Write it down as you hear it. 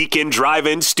Weekend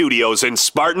Drive-In Studios in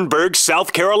Spartanburg,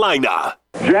 South Carolina.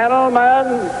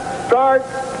 Gentlemen, start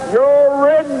your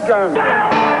engine.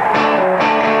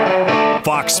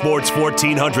 Fox Sports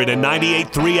 1400 and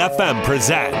 98.3 FM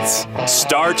presents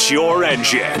Start Your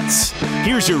Engines.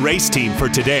 Here's your race team for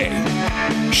today.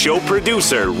 Show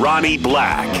producer Ronnie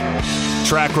Black.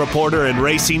 Track reporter and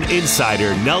racing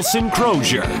insider Nelson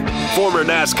Crozier. Former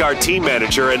NASCAR team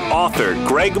manager and author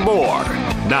Greg Moore.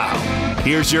 Now,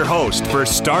 here's your host for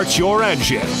Start Your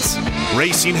Engines,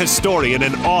 racing historian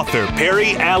and author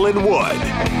Perry Allen Wood.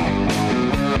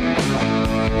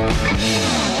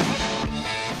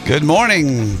 Good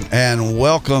morning and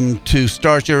welcome to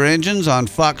Start Your Engines on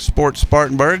Fox Sports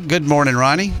Spartanburg. Good morning,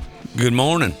 Ronnie. Good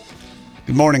morning.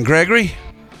 Good morning, Gregory.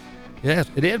 Yes,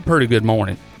 it is pretty good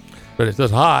morning, but it's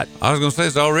just hot. I was going to say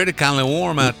it's already kind of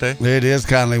warm out there. It is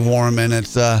kindly warm, and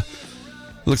it's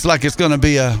looks like it's going to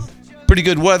be a pretty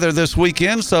good weather this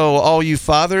weekend. So all you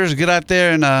fathers, get out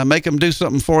there and make them do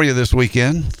something for you this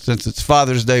weekend, since it's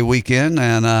Father's Day weekend,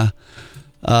 and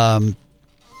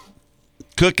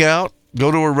cook out. Go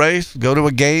to a race, go to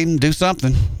a game, do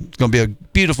something. It's going to be a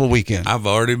beautiful weekend. I've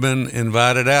already been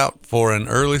invited out for an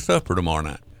early supper tomorrow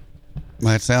night.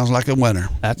 That sounds like a winner.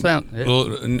 That sounds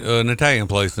An Italian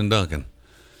place in Duncan.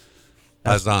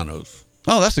 Paisano's.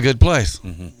 Oh, that's a good place.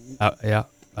 Mm-hmm. yeah,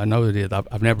 I know it is.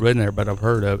 I've never been there, but I've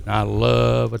heard of it, and I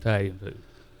love Italian food.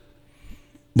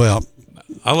 Well,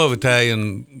 I love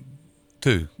Italian,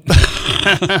 too.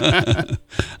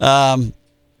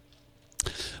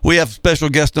 We have a special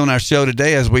guest on our show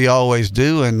today, as we always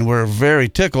do, and we're very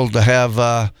tickled to have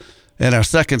in our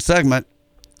second segment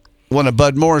one of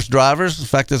Bud Moore's drivers. In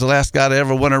fact, he's the last guy to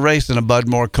ever win a race in a Bud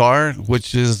Moore car,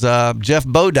 which is Jeff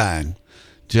Bodine.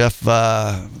 Jeff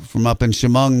from up in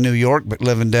Chemung, New York, but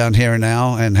living down here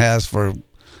now and has for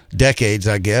decades,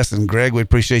 I guess. And Greg, we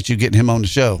appreciate you getting him on the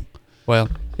show. Well,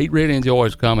 he really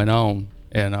enjoys coming on,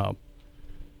 and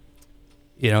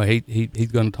he's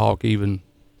going to talk even.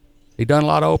 He done a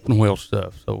lot of open wheel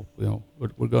stuff, so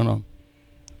we're gonna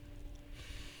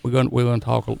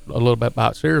talk a little bit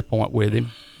about Sears Point with him.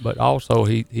 But also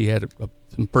he had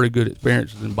some pretty good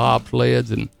experiences in bobsleds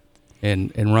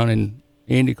and running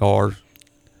Indy cars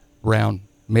around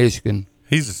Michigan.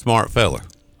 He's a smart fella.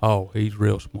 Oh, he's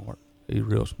real smart. He's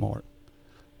real smart,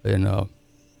 and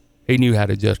he knew how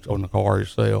to adjust on the car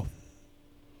himself.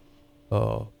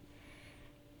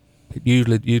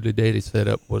 Usually Daddy's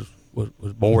setup was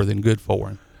more than good for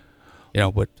him,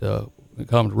 but when it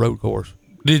comes to road course.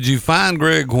 Did you find,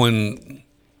 Greg, when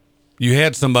you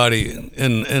had somebody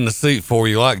in the seat for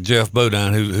you like Jeff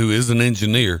Bodine, who is an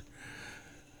engineer,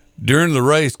 during the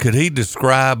race, could he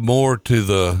describe more to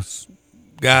the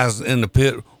guys in the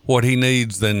pit what he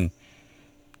needs than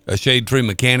a shade tree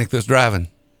mechanic that's driving?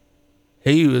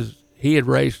 He had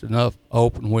raced enough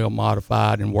open wheel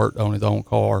modified and worked on his own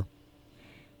car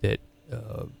that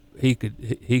he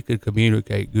could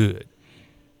communicate good.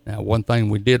 Now, one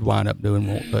thing we did wind up doing,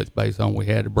 won't touch base on, we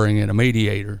had to bring in a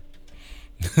mediator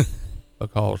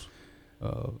because,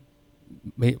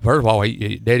 first of all,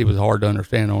 Daddy was hard to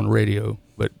understand on the radio,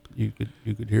 but you could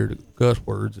hear the cuss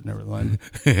words and everything.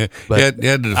 But you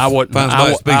had to find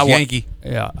somebody that speaks Yankee.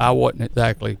 Yeah, I wasn't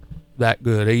exactly that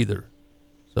good either.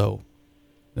 So,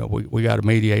 we got a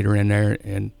mediator in there,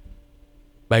 and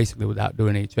basically, without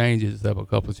doing any changes, except a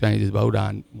couple of changes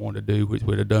Bodine wanted to do, which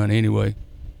we'd have done anyway,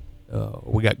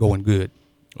 we got going good.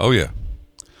 Oh, yeah.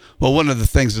 Well, one of the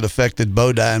things that affected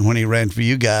Bodine when he ran for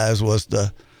you guys was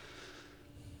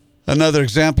another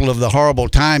example of the horrible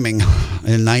timing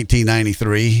in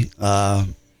 1993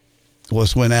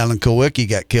 was when Alan Kulwicki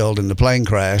got killed in the plane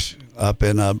crash up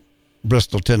in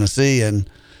Bristol, Tennessee. And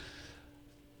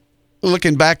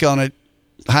looking back on it,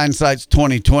 hindsight's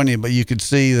 20/20, but you could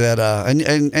see that,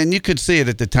 and you could see it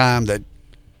at the time that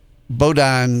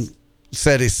Bodine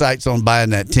set his sights on buying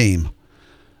that team,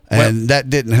 and that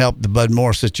didn't help the Bud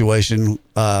Moore situation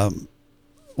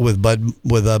with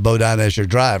Bodine as your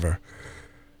driver.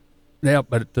 Yeah,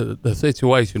 but the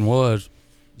situation was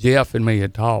Jeff and me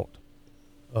had talked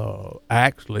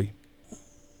actually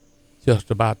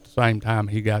just about the same time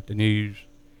he got the news,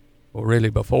 or really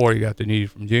before he got the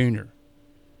news from Junior.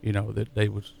 That they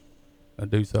was going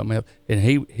to do something else. And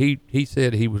he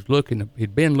said he'd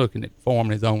been looking at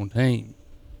forming his own team.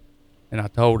 And I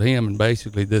told him, and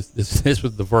basically this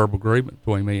was the verbal agreement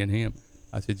between me and him.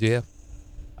 I said, Jeff,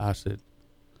 I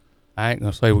ain't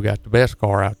going to say we got the best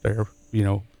car out there,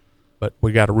 but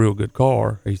we got a real good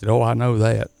car. He said, oh, I know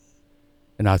that.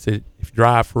 And I said, if you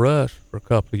drive for us for a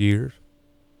couple of years,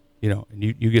 and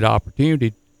you get an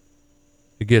opportunity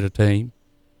to get a team.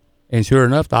 And sure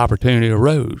enough, the opportunity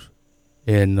arose.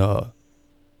 And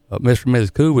Mr. and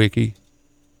Mrs. Kuwicki,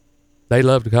 they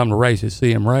loved to come to races,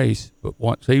 see him race, but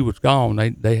once he was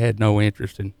gone, they had no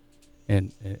interest in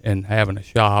having a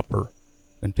shop or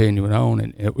continuing on,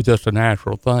 and it was just a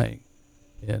natural thing.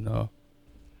 And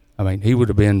I mean, he would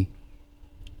have been.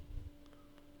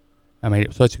 I mean, it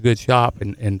was such a good shop,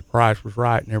 and the price was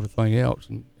right, and everything else.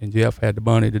 And Jeff had the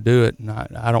money to do it, and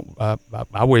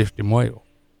I wished him well.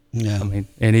 Yeah. I mean,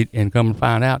 and come and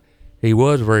find out, he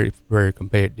was very, very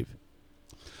competitive.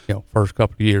 You know, first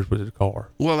couple of years with his car.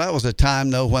 Well, that was a time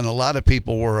though when a lot of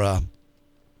people were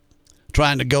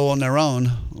trying to go on their own,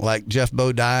 like Jeff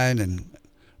Bodine and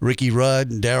Ricky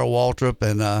Rudd and Darrell Waltrip,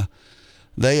 and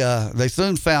they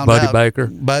soon found out.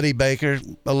 Buddy Baker,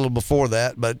 a little before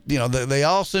that, but you know they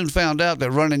all soon found out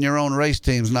that running your own race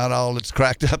team's not all it's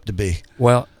cracked up to be.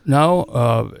 Well,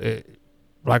 no,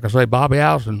 like I say, Bobby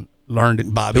Allison learned it.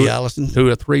 Allison 2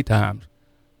 or 3 times,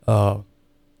 and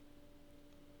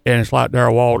it's like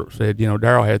Darrell Waltrip said. You know,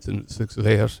 Darrell had some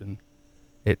success and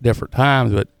at different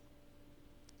times, but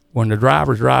when the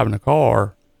driver's driving the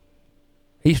car,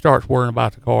 he starts worrying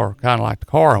about the car kind of like the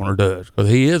car owner does, because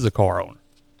he is a car owner.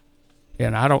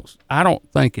 And I don't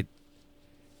think it.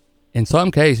 In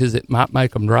some cases, it might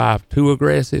make them drive too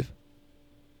aggressive,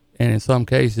 and in some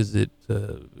cases,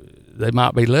 they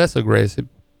might be less aggressive,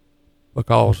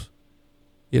 because,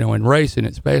 you know, in racing,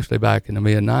 especially back in the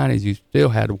mid-'90s, you still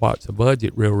had to watch the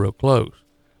budget real close.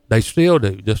 They still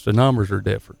do, just the numbers are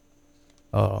different.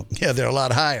 Yeah, they're a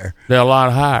lot higher. They're a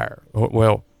lot higher.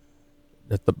 Well,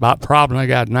 the problem they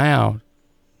got now,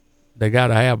 they got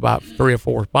to have about 3 or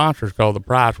 4 sponsors because the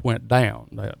price went down.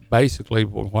 Basically,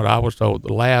 what I was told,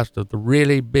 the last of the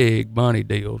really big money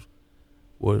deals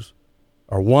was,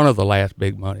 or one of the last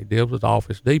big money deals was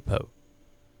Office Depot.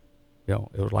 You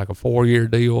know, it was like a 4-year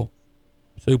deal,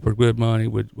 super good money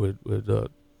with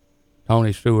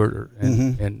Tony Stewart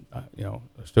and you know,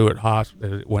 Stuart Haas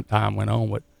as one time went on.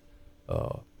 But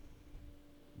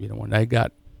you know, when they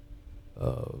got,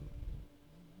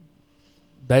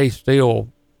 they still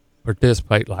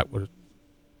participate like with,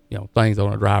 you know, things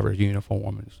on a driver's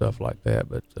uniform and stuff like that.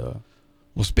 But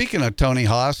well, speaking of Tony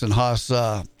Haas and Haas,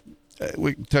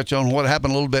 we can touch on what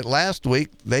happened a little bit last week.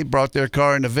 They brought their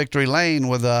car into victory lane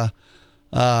with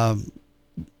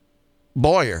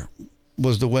Boyer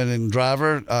was the winning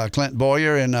driver, Clint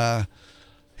Boyer, and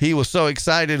he was so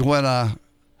excited when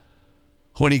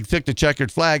he took the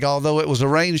checkered flag, although it was a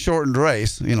rain-shortened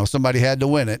race. You know, somebody had to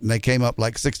win it, and they came up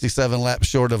like 67 laps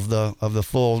short of the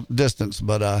full distance.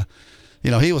 But you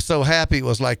know, he was so happy. It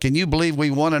was like, can you believe we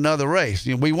won another race?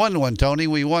 You know, we won one, Tony.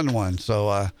 We won one.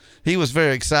 So he was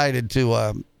very excited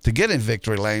to get in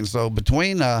victory lane. So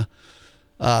between Boyer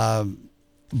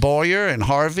and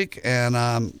Harvick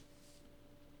and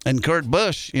Kurt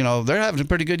Busch, you know, they're having a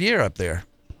pretty good year up there.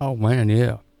 Oh man,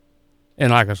 yeah.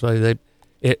 And like I say,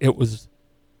 it was,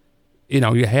 you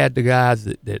know, you had the guys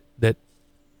that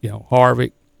you know,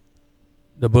 Harvick,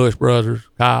 the Busch brothers,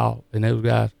 Kyle, and those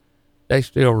guys, they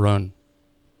still run.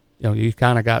 You know, you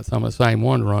kind of got some of the same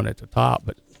one run at the top.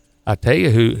 But I tell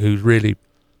you who's really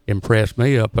impressed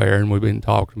me up there, and we've been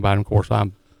talking about him. Of course,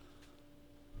 I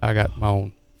got my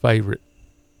own favorite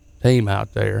team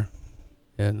out there,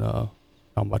 and talking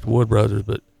about the Wood brothers.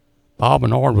 But Paul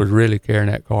Menard was really carrying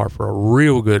that car for a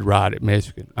real good ride at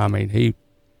Michigan. I mean, he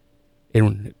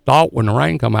thought when the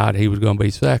rain come out he was going to be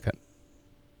second,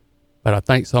 but I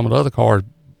think some of the other cars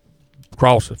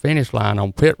crossed the finish line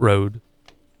on pit road.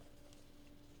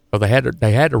 So they had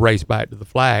to race back to the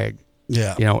flag.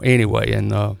 Yeah. You know, anyway,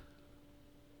 and well,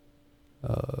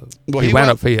 he wound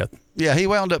up 5th. Yeah, he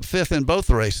wound up 5th in both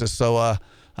races. So I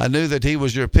knew that he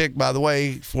was your pick. By the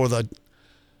way, for the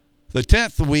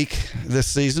 10th week this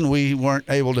season, we weren't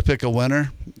able to pick a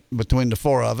winner between the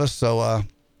 4 of us. So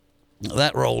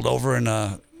that rolled over,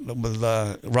 and with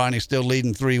Ronnie still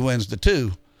leading 3 wins to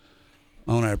 2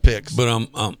 on our picks. But I'm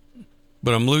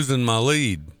losing my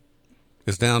lead.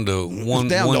 It's down to one.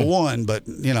 It's down to 1, but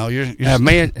you know you're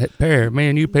Perry,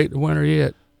 man, you picked the winner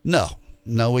yet? No,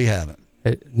 we haven't.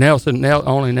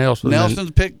 Only Nelson.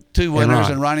 Nelson's picked 2 winners,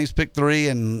 and Ronnie's picked 3,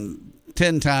 and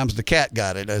 10 times the cat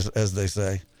got it, as they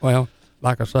say. Well,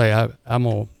 like I say, I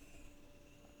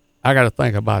got to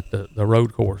think about the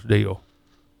road course deal,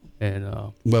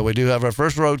 and well, we do have our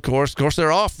first road course. Of course,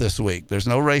 they're off this week. There's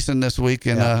no racing this week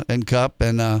in Cup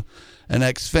and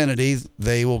Xfinity.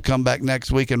 They will come back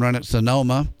next week and run at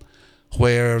Sonoma,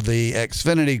 where the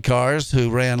Xfinity cars who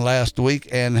ran last week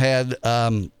and had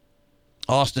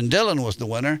Austin Dillon was the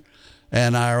winner,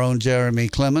 and our own Jeremy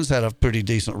Clemens had a pretty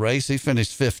decent race. He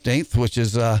finished 15th, which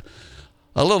is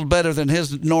a little better than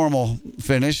his normal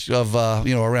finish of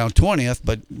around 20th,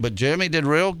 but Jeremy did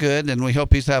real good, and we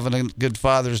hope he's having a good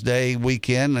Father's Day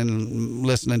weekend and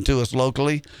listening to us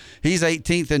locally. He's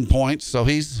 18th in points, so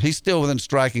he's still within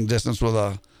striking distance with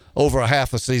over a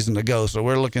half a season to go. So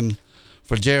we're looking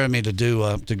for Jeremy to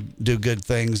do good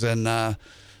things, and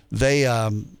they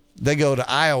go to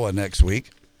Iowa next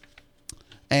week.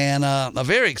 And a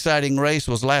very exciting race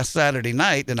was last Saturday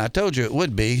night, and I told you it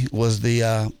would be, was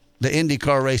the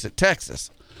IndyCar race at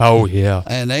Texas. Oh, yeah.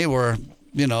 And they were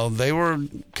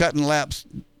cutting laps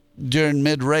during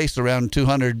mid-race around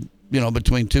 200,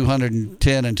 between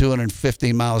 210 and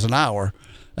 215 miles an hour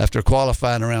after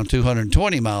qualifying around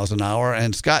 220 miles an hour.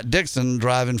 And Scott Dixon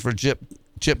driving for Chip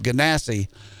Ganassi,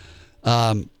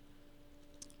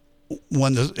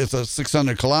 it's a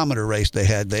 600-kilometer race they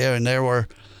had there, and there were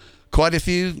quite a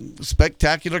few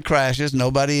spectacular crashes.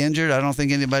 Nobody injured. I don't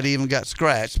think anybody even got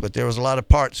scratched, but there was a lot of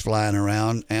parts flying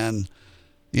around. And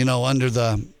under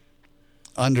the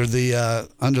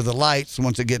lights,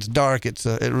 once it gets dark, it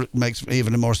makes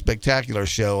even a more spectacular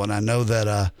show. And I know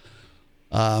that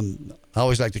I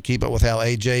always like to keep up with how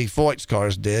AJ Foyt's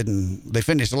cars did, and they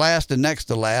finished last and next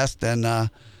to last, and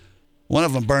one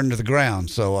of them burned to the ground.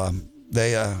 So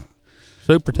they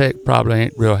SuperTech probably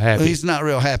ain't real happy. He's not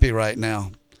real happy right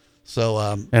now. So,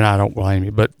 and I don't blame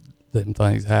you, but them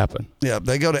things happen. Yeah,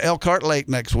 they go to Elkhart Lake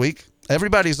next week.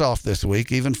 Everybody's off this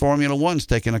week. Even Formula One's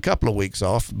taking a couple of weeks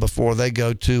off before they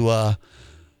go to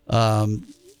the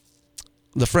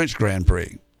French Grand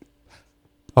Prix.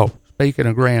 Oh, speaking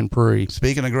of Grand Prix.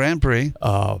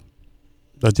 The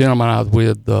gentleman I was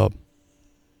with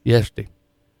yesterday,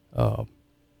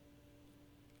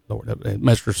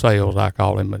 Mr. Sales, I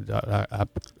call him.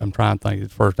 I'm trying to think.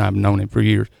 It's the first time I've known him for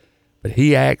years. But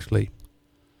he actually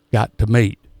got to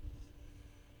meet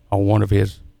on one of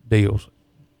his deals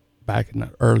back in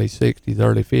the early 60s,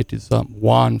 early 50s, something,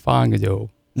 Juan Fangio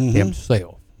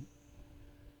himself.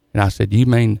 And I said, you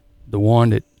mean the one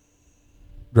that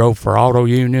drove for Auto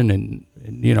Union and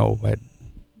had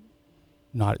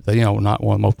not one of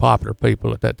the most popular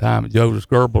people at that time, Joseph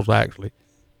Goebbels, actually.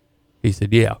 He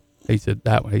said, yeah. He said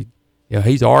that one.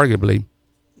 He's arguably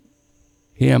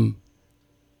him,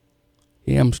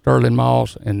 Sterling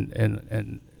Moss,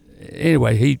 and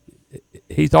anyway,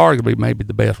 he's arguably maybe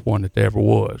the best one that there ever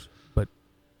was. But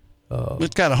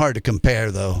it's kind of hard to compare,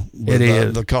 though. It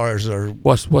is. The cars are.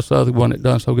 What's the other one that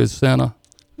done so good? Senna.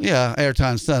 Yeah,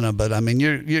 Ayrton Senna. But I mean,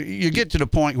 you get to the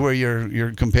point where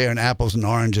you're comparing apples and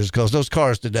oranges, because those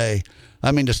cars today.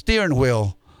 I mean, the steering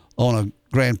wheel on a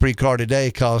Grand Prix car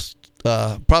today costs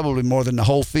probably more than the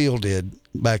whole field did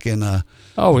back in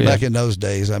back in those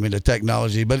days. I mean, the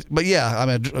technology, but yeah, I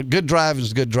mean, good driving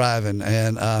is good driving,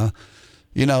 and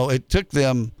it took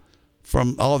them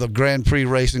from all the Grand Prix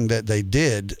racing that they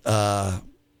did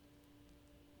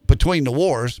between the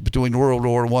wars, between World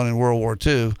War I and World War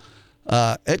II.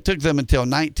 It took them until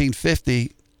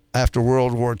 1950, after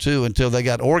World War II, until they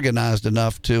got organized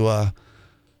enough to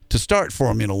start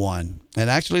Formula One. And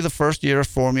actually the first year of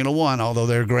Formula One, although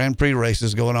there are Grand Prix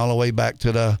races going all the way back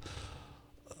to the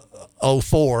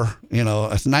 04,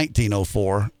 it's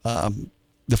 1904.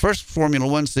 The first Formula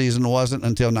One season wasn't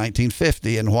until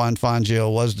 1950, and Juan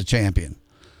Fangio was the champion.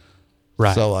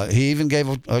 Right. So he even gave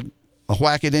a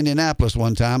whack at Indianapolis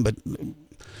one time, but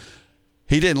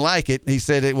he didn't like it. He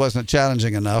said it wasn't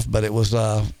challenging enough, but it was,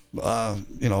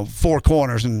 four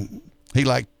corners, and he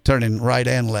liked turning right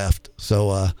and left.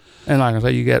 So, and like I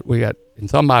say, we got, and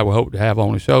somebody we hope to have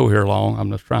on the show here long. I'm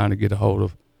just trying to get a hold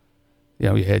of,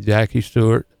 you had Jackie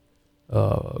Stewart,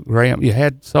 Graham. You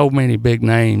had so many big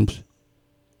names.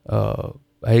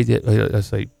 Let's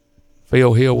see,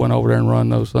 Phil Hill went over there and run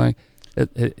those things.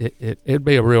 It'd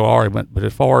be a real argument, but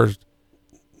as far as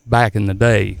back in the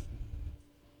day,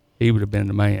 he would have been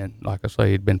the man. Like I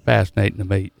say, he'd been fascinating to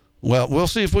meet. Well, we'll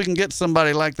see if we can get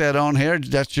somebody like that on here.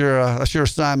 That's your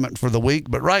assignment for the week.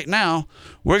 But right now,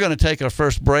 we're going to take our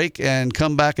first break and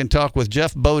come back and talk with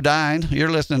Jeff Bodine.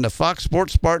 You're listening to Fox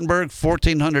Sports Spartanburg,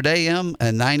 1400 AM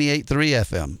and 98.3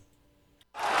 FM.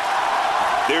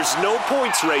 There's no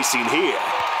points racing here.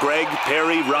 Greg,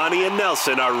 Perry, Ronnie, and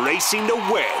Nelson are racing to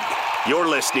win. You're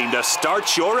listening to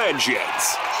Start Your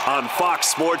Engines on Fox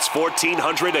Sports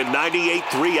 1400 and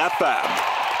 98.3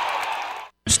 FM.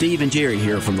 Steve and Jerry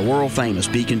here from the world-famous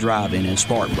Beacon Drive-In in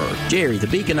Spartanburg. Jerry, the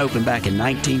Beacon opened back in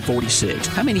 1946.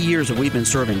 How many years have we been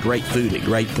serving great food at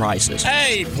great prices?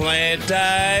 Hey,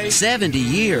 Plenty! 70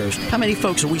 years. How many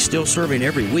folks are we still serving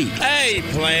every week? Hey,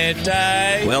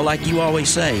 Plenty! Well, like you always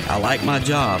say, I like my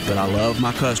job, but I love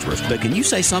my customers. But can you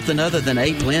say something other than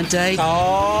A Plenty?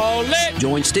 Call it!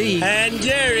 Join Steve And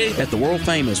Jerry! at the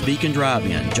world-famous Beacon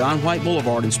Drive-In, John White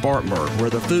Boulevard in Spartanburg,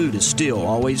 where the food is still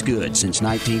always good since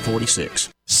 1946.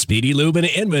 Speedy Lube in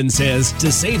Inman says to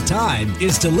save time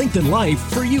is to lengthen life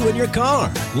for you and your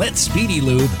car. Let Speedy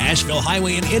Lube, Asheville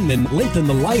Highway in Inman, lengthen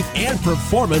the life and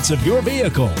performance of your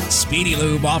vehicle. Speedy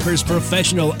Lube offers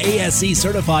professional ASC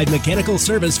certified mechanical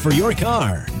service for your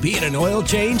car. Be it an oil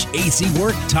change, AC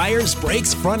work, tires,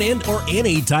 brakes, front end, or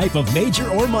any type of major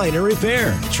or minor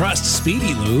repair. Trust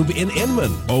Speedy Lube in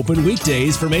Inman. Open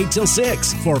weekdays from 8 till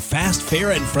 6. For fast,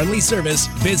 fair, and friendly service,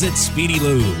 visit Speedy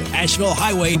Lube, Asheville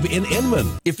Highway in Inman.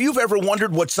 If you've ever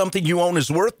wondered what something you own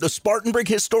is worth, the Spartanburg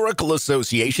Historical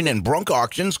Association and Brunk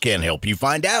Auctions can help you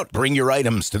find out. Bring your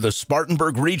items to the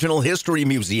Spartanburg Regional History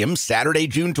Museum Saturday,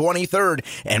 June 23rd,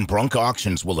 and Brunk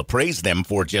Auctions will appraise them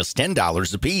for just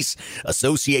 $10 apiece.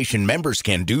 Association members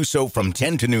can do so from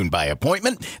 10 to noon by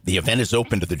appointment. The event is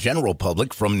open to the general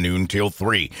public from noon till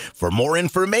 3. For more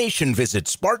information, visit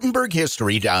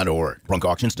SpartanburgHistory.org. Brunk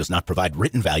Auctions does not provide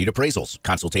written valued appraisals.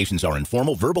 Consultations are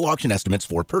informal, verbal auction estimates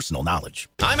for personal knowledge.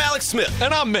 I'm Alex Smith.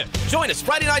 And I'm Mick. Join us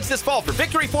Friday nights this fall for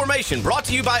Victory Formation, brought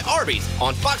to you by Arby's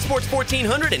on Fox Sports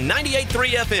 1400 and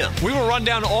 98.3 FM. We will run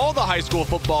down all the high school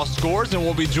football scores, and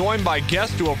we'll be joined by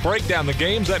guests who will break down the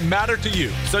games that matter to you.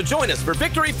 So join us for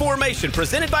Victory Formation,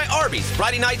 presented by Arby's,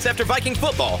 Friday nights after Viking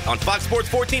football on Fox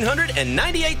Sports 1400 and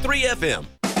 98.3 FM.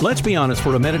 Let's be honest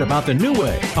for a minute about the New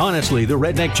Way. Honestly, the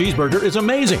Redneck Cheeseburger is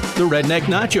amazing. The Redneck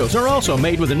Nachos are also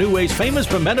made with the New Way's famous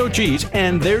pimento cheese,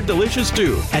 and they're delicious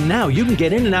too. And now you can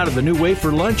get in and out of the New Way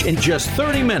for lunch in just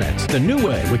 30 minutes. The New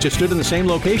Way, which has stood in the same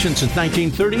location since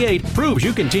 1938, proves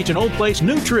you can teach an old place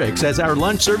new tricks, as our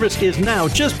lunch service is now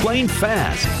just plain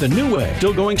fast. The New Way,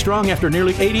 still going strong after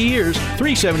nearly 80 years,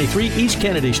 373 East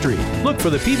Kennedy Street. Look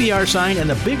for the PBR sign and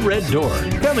the big red door.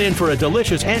 Come in for a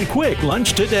delicious and quick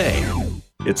lunch today.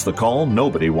 It's the call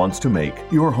nobody wants to make.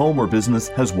 Your home or business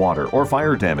has water or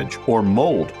fire damage or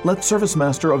mold. Let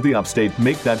ServiceMaster of the Upstate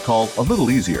make that call a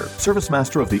little easier.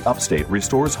 ServiceMaster of the Upstate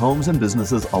restores homes and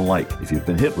businesses alike. If you've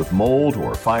been hit with mold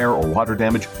or fire or water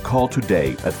damage, call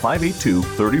today at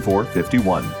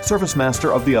 582-3451.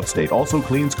 ServiceMaster of the Upstate also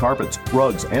cleans carpets,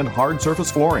 rugs, and hard surface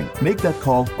flooring. Make that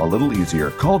call a little easier.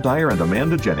 Call Dyer and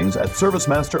Amanda Jennings at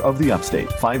ServiceMaster of the Upstate,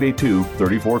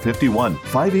 582-3451.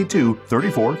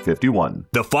 582-3451.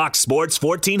 The Fox Sports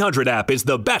 1400 app is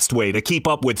the best way to keep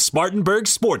up with Spartanburg's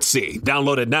sports scene.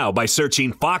 Download it now by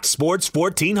searching Fox Sports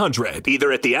 1400,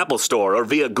 either at the Apple Store or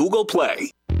via Google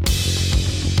Play.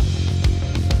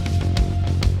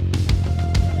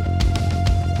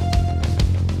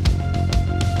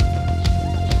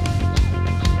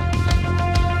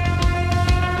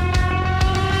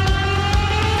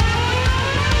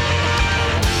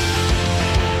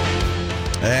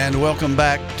 And welcome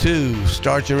back to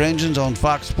Start Your Engines on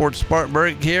Fox Sports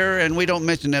Spartanburg here. And we don't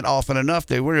mention it often enough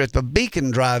that we're at the Beacon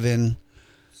Drive-In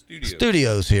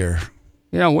Studios here.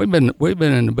 Yeah, we've been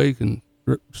in the Beacon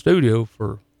studio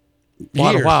for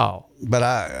quite a while.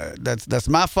 But that's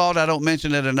my fault. I don't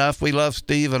mention it enough. We love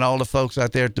Steve and all the folks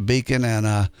out there at the Beacon. And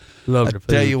I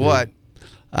tell you what,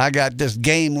 I got this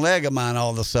game leg of mine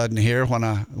all of a sudden here when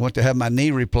I went to have my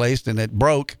knee replaced and it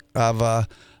broke.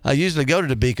 I usually go to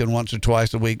the Beacon once or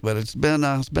twice a week, but it's been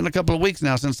a couple of weeks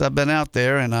now since I've been out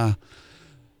there, and I'd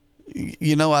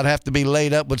have to be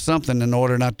laid up with something in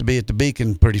order not to be at the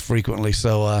Beacon pretty frequently.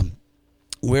 So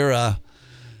we're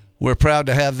proud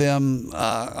to have them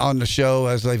on the show,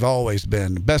 as they've always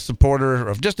been. Best supporter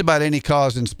of just about any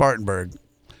cause in Spartanburg.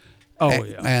 Yeah.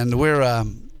 And we're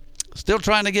still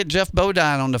trying to get Jeff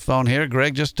Bodine on the phone here.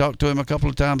 Greg just talked to him a couple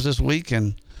of times this week,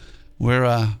 and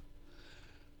we're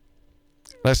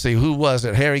let's see, who was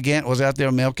it? Harry Gant was out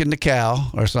there milking the cow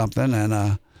or something,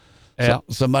 and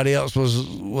somebody else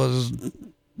was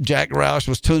Jack Roush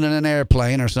was tuning an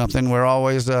airplane or something. We're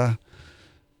always,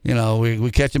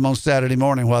 we catch him on Saturday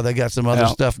morning while they got some other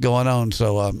stuff going on.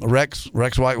 So Rex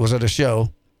White was at a show,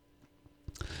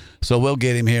 so we'll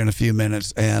get him here in a few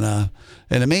minutes. And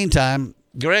in the meantime,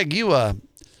 Greg, you had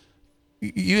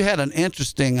an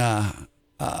interesting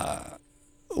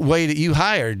way that you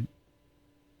hired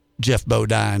Jeff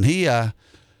Bodine. You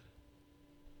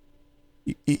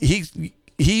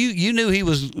knew he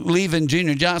was leaving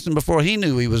Junior Johnson before he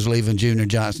knew he was leaving Junior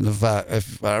Johnson,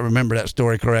 if I remember that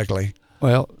story correctly.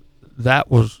 Well, that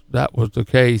was the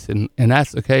case, and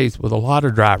that's the case with a lot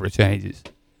of driver changes.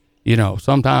 You know,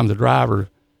 sometimes the driver,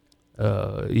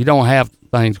 you don't have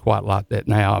things quite like that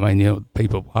now. I mean, you know,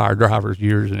 people hire drivers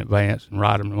years in advance and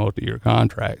write them to multi-year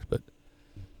contracts. But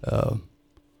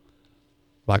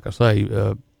like I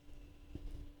say,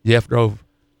 Jeff got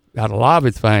a lot of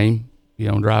his fame,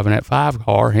 you know, driving that 5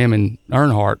 car, him and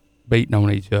Earnhardt beating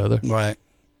on each other. Right.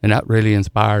 And that really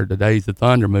inspired the Days of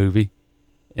Thunder movie.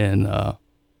 And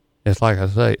it's like I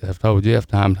say, I've told Jeff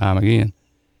time and time again.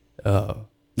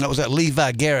 That was that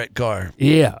Levi Garrett car.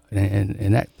 Yeah,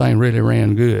 and that thing really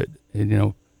ran good. And, you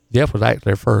know, Jeff was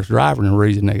actually their first driver, and the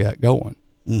reason they got going.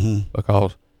 Mm-hmm.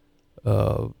 Because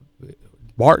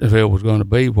Martinsville was going to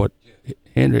be what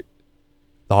Hendrick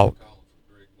thought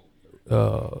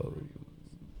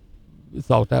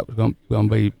that was going to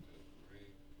be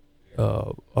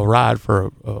a ride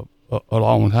for a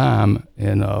long time,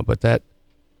 and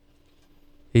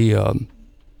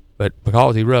but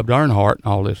because he rubbed Earnhardt and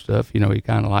all this stuff, you know, he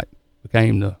kind of like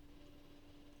became the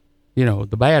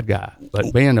bad guy.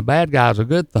 But being the bad guy is a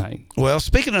good thing. Well,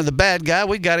 speaking of the bad guy,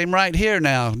 we got him right here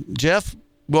now. Jeff,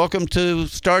 welcome to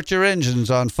Start Your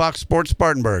Engines on Fox Sports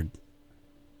Spartanburg.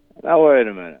 Now, wait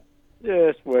a minute.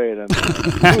 Just wait a minute.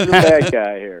 Who's the bad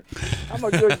guy here? I'm a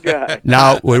good guy.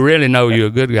 No, we really know you're a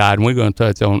good guy, and we're going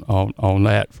to touch on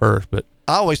that first. But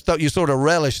I always thought you sort of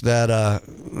relished that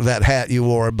hat you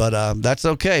wore, but that's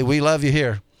okay. We love you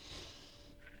here.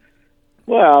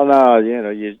 Well, no, you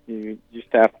know, you just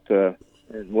have to,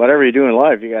 whatever you do in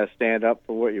life, you got to stand up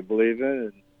for what you believe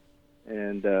in,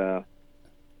 and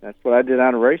that's what I did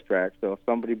on a racetrack. So if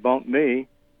somebody bumped me,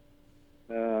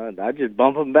 I just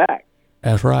bump them back.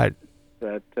 That's right.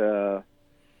 But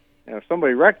if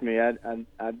somebody wrecked me, I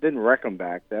didn't wreck them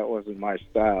back. That wasn't my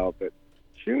style. But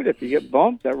shoot, if you get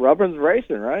bumped, that rubber's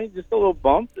racing, right? Just a little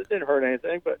bump. It didn't hurt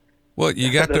anything. But well,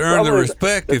 you got to earn the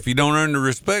respect. If you don't earn the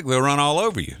respect, they'll run all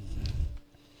over you.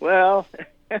 Well,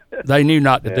 they knew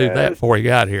not to do that before he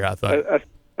got here, I think.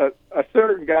 A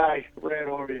certain guy ran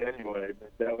over you anyway,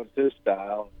 but that was his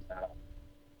style.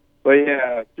 But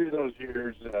yeah, through those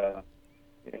years, the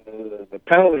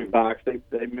penalty box,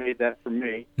 they made that for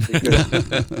me.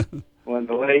 Because when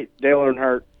the late Dale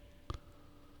Earnhardt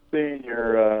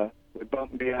Sr. Would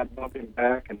bump me, I'd bump him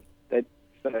back, and they'd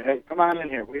say, "Hey, come on in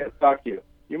here. We got to talk to you.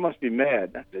 You must be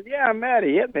mad." I said, "Yeah, I'm mad.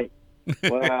 He hit me."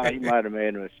 Well, he might have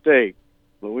made a mistake,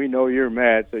 but we know you're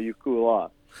mad, so you cool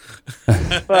off.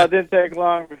 Well, it didn't take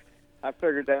long. I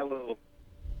figured that little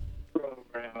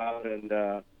program out,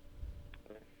 and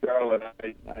Charlotte,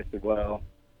 I said, well,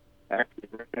 actually,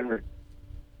 Rick Henry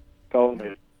told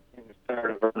me he was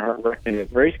tired of Earnhardt wrecking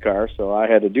his race car, so I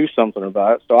had to do something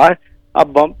about it. So I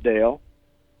bumped Dale.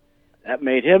 That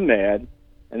made him mad,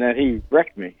 and then he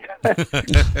wrecked me.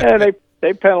 And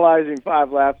they penalized him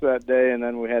 5 laps that day, and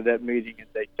then we had that meeting in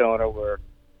Daytona where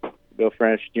Bill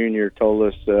French Jr.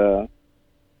 told us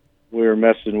we were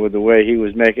messing with the way he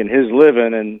was making his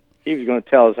living, and he was going to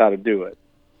tell us how to do it.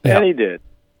 Yeah. And he did.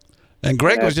 And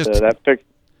Greg was just...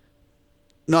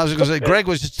 No, I was going to say, Greg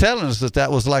was just telling us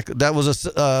that was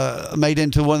made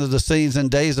into one of the scenes in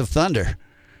Days of Thunder.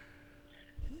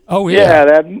 Oh, yeah.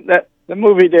 Yeah, the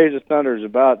movie Days of Thunder is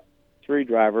about 3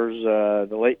 drivers.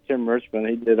 The late Tim Richmond,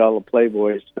 he did all the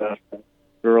Playboy stuff,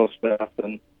 girl stuff,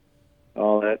 and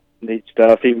all that neat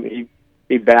stuff. He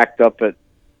backed up at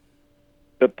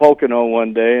Pocono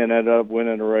one day and ended up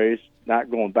winning a race,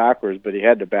 not going backwards, but he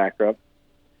had to back up.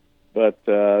 But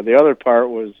the other part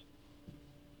was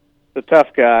the tough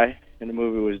guy in the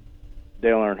movie was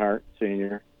Dale Earnhardt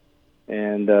Sr.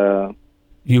 And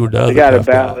you were the guy that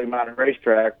battled him on a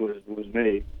racetrack was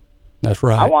me. That's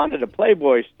right. I wanted the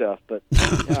Playboy stuff, but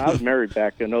I was married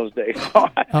back in those days. So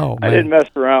I didn't mess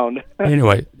around.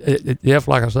 Anyway, Jeff,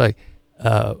 like I say,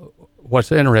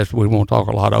 what's interesting, we won't talk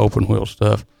a lot of open wheel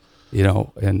stuff, you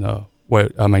know, and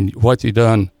what you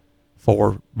done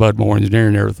for Bud Moore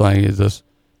Engineering and everything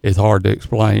is hard to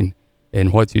explain.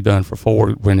 And what you done for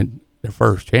Ford winning their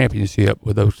first championship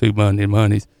with those 2 Monday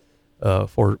Mondays,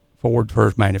 for Ford's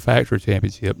first manufacturer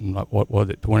championship in, what was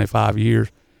it, 25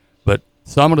 years. But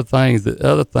some of the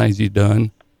other things you've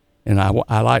done, and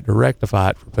I like to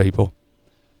rectify it for people.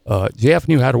 Jeff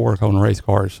knew how to work on a race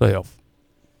car himself.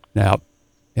 Now,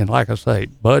 and like I say,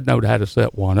 Bud knowed how to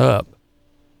set one up,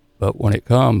 but when it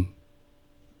come,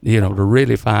 you know, to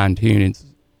really fine tuning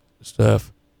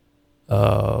stuff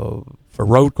for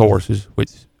road courses,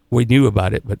 which we knew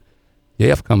about it, but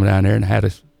Jeff come down there and had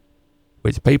us,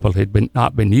 which people had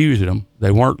not been using them.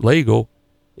 They weren't legal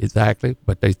exactly,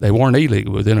 but they weren't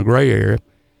illegal. It was in a gray area.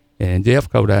 And Jeff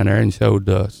go down there and showed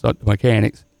the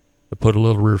mechanics to put a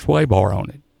little rear sway bar on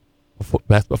it.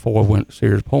 That's before we went to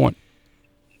Sears Point.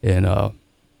 And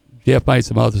Jeff made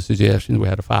some other suggestions. We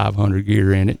had a 500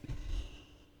 gear in it.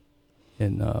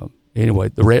 And anyway,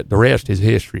 the rest is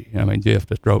history. I mean, Jeff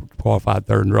just qualified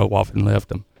third and drove off and left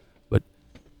them. But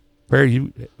Perry,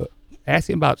 you ask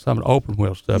him about some of the open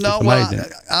wheel stuff. No, it's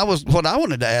amazing. what I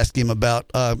wanted to ask him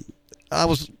about.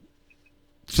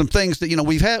 Some things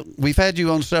that we've had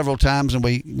you on several times, and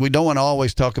we don't want to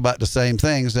always talk about the same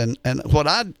things. And what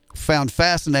I found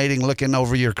fascinating looking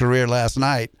over your career last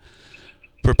night,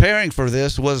 preparing for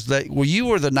this, was that you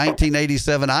were the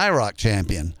 1987 IROC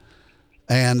champion,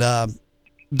 and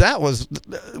that was,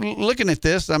 looking at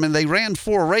this, I mean, they ran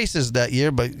 4 races that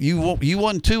year, but you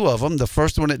won 2 of them, the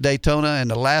first one at Daytona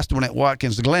and the last one at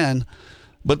Watkins Glen.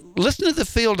 But listen to the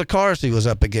field of cars he was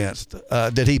up against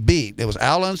that he beat. It was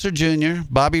Al Unser Jr.,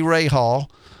 Bobby Ray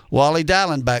Hall, Wally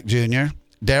Dallenbach Jr.,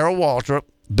 Darrell Waltrip,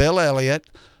 Bill Elliott,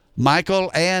 Michael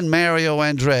and Mario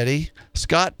Andretti,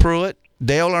 Scott Pruitt,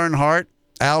 Dale Earnhardt,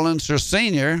 Al Unser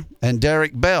Sr., and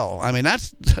Derek Bell. I mean,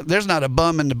 there's not a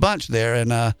bum in the bunch there.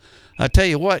 And I tell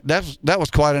you what, that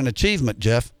was quite an achievement,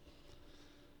 Jeff.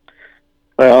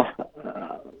 Well,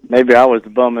 maybe I was the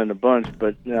bum in the bunch,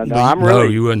 but no,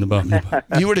 you weren't the bum.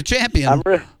 You were the champion.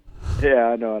 Yeah,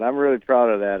 I know, and I'm really proud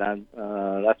of that.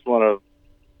 That's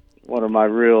one of my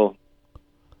real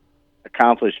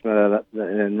accomplishments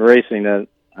in racing that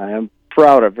I am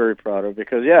very proud of,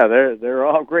 because they're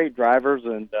all great drivers,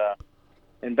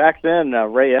 and back then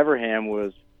Ray Everham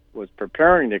was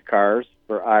preparing the cars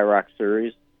for IROC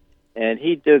Series, and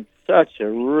he did such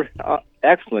a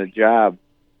excellent job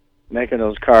making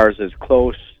those cars as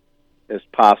close as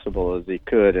possible as he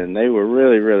could, and they were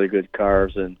really, really good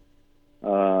cars. And we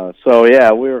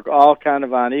were all kind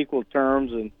of on equal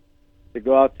terms, and to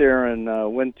go out there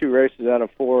and win 2 races out of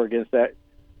 4 against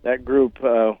that group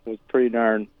was pretty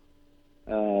darn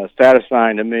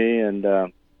satisfying to me. And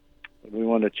we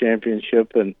won the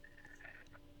championship, and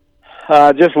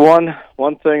just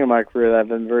one thing in my career that I've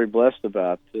been very blessed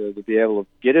about, to be able to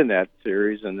get in that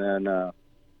series and then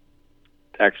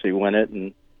actually win it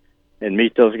and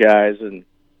meet those guys. And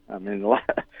I mean,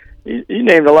 he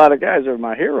named a lot of guys that are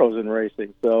my heroes in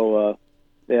racing. So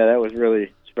that was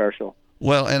really special.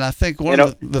 Well, and I think one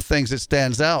of the things that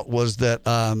stands out was that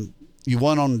you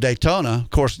won on Daytona. Of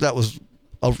course, that was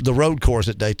the road course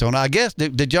at Daytona. I guess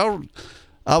did y'all?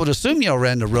 I would assume y'all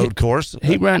ran the road course.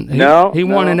 He won in that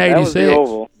was the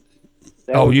 86.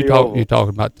 oval. You talking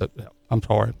about the? I'm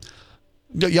sorry.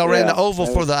 Y'all ran the oval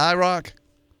for the IROC.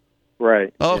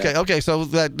 Right. Okay. So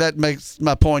that makes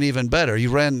my point even better.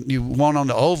 You won on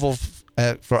the oval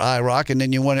for IROC, and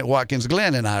then you won at Watkins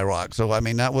Glen in IROC. So I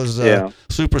mean, that was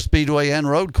super speedway and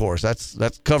road course.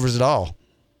 That covers it all.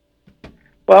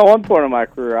 Well, at one point in my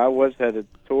career, I was headed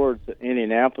towards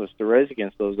Indianapolis to race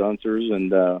against those Unsers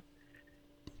and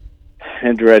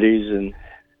Andretti's and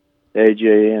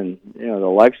AJ and the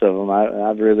likes of them.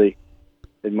 I really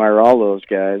admire all those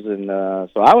guys, and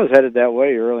so I was headed that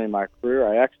way early in my career.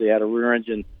 I actually had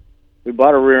we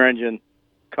bought a rear engine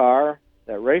car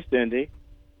that raced Indy,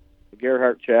 the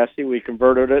Gerhardt chassis. We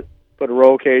converted it, put a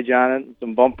roll cage on it, and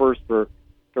some bumpers to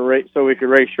race, so we could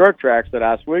race short tracks at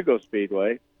Oswego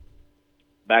Speedway.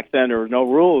 Back then there were no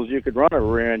rules. You could run a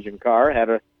rear engine car. It had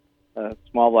a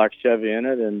small block Chevy in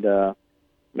it, and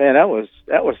man, that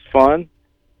was fun.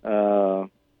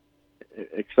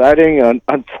 Exciting.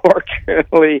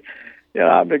 Unfortunately,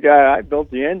 I'm the guy. I built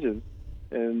the engines,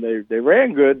 and they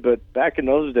ran good. But back in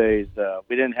those days,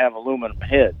 we didn't have aluminum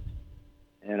heads,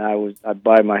 and I'd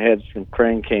buy my heads from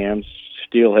crane cams,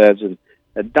 steel heads, and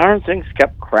the darn things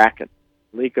kept cracking,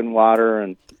 leaking water,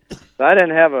 and so I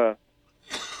didn't have a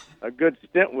good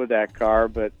stint with that car.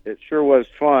 But it sure was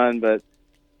fun. But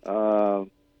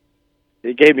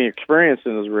it gave me experience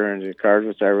in those rear engine cars,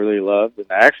 which I really loved. And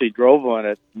I actually drove one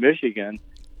at Michigan.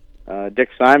 Dick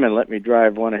Simon let me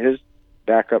drive one of his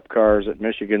backup cars at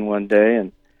Michigan one day,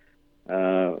 and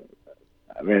I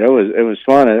mean, it was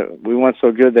fun. We went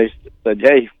so good they said,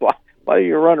 "Hey, why don't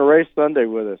you run a race Sunday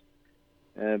with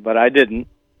us?" But I didn't.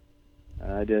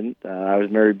 I was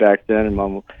married back then, and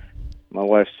my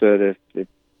wife said, "If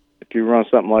you run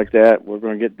something like that, we're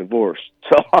going to get divorced."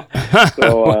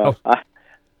 So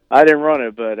I didn't run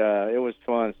it, but it was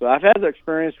fun. So I've had the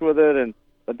experience with it,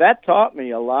 but that taught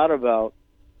me a lot about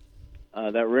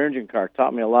that rear engine car.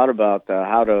 Taught me a lot about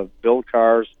how to build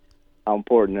cars, how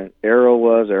important aero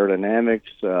was,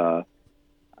 aerodynamics.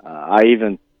 I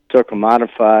even took a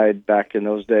modified back in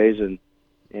those days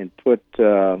and put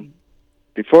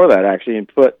before that actually, and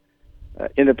put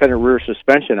independent rear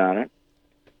suspension on it.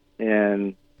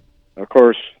 And of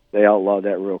course, they outlawed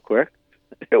that real quick.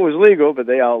 It was legal, but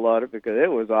they outlawed it because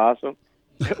it was awesome.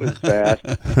 It was fast.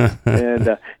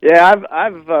 And yeah,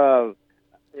 I'm of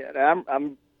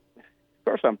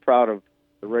course I'm proud of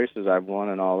the races I've won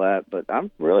and all that, but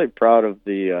I'm really proud of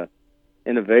the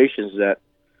innovations that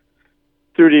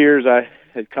through the years I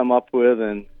had come up with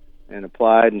and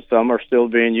applied, and some are still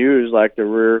being used, like the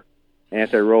rear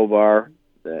anti-roll bar.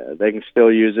 They can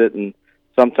still use it, and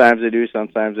sometimes they do,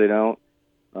 sometimes they don't.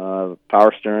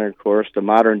 Power steering, of course, the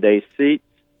modern-day seats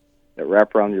that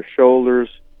wrap around your shoulders,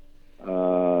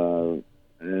 and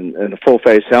the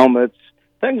full-face helmets.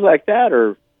 Things like that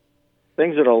are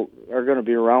things that are going to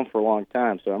be around for a long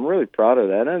time. So I'm really proud of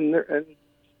that, and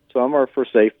some are for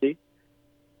safety.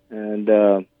 And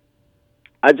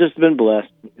I've just been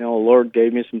blessed. The Lord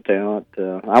gave me some talent.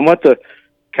 I went to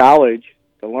college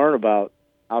to learn about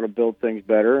how to build things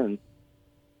better, and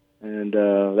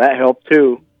that helped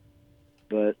too.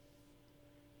 But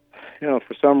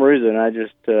for some reason, I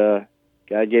just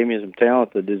God gave me some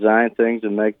talent to design things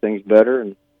and make things better,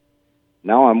 and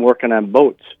now I'm working on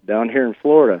boats down here in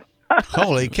Florida.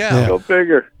 Holy cow! Go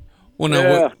figure. Well,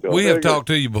 now we have talked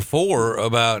to you before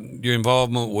about your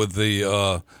involvement with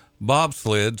the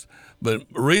bobsleds, but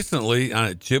recently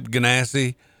Chip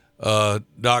Ganassi,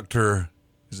 Dr.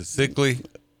 Sickley,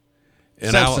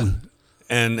 and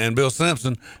and Bill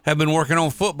Simpson have been working on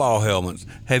football helmets.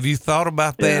 Have you thought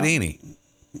about that any?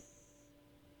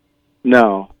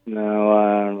 No.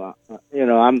 I'm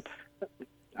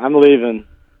leaving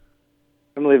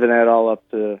that all up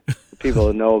to the people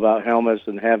that know about helmets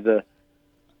and have the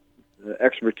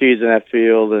expertise in that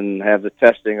field and have the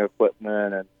testing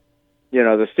equipment. And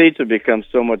the seats have become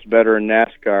so much better in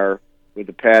NASCAR with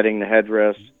the padding, the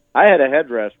headrest. I had a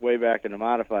headrest way back in the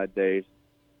modified days,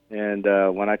 and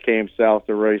when I came south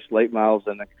to race late models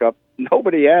in the Cup,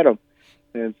 nobody had them,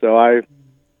 and so I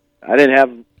didn't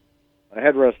have a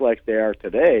headrest like they are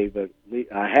today, but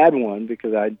I had one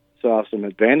because I saw some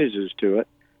advantages to it.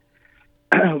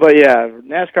 But yeah,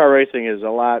 NASCAR racing is a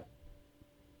lot.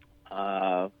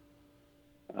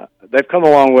 They've come a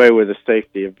long way with the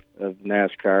safety of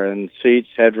NASCAR and seats,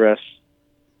 headrests.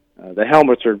 The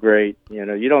helmets are great.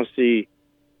 You don't see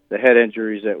the head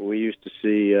injuries that we used to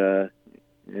see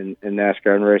in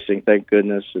NASCAR and racing. Thank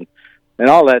goodness, and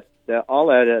all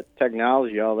that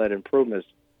technology, all that improvements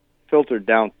filtered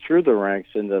down through the ranks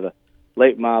into the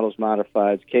late models,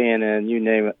 modifieds, K&N, you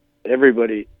name it.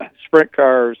 Everybody, sprint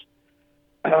cars,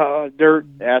 dirt,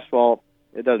 asphalt,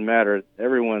 it doesn't matter.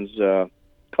 Everyone's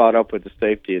caught up with the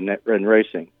safety in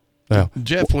racing. Yeah.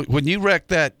 Jeff, when you wrecked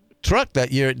that truck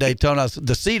that year at Daytona,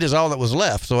 the seat is all that was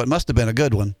left, so it must have been a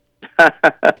good one.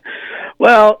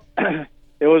 Well,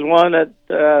 it was one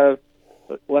that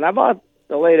when I bought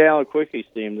the late Alan Quickey's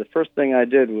team, the first thing I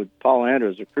did with Paul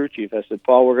Andrews, the crew chief, I said,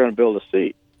 Paul, we're going to build a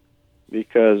seat,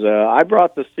 because I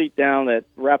brought the seat down that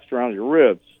wraps around your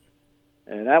ribs,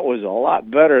 and that was a lot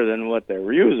better than what they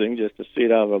were using, just a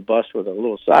seat out of a bus with a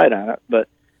little side on it. But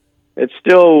it's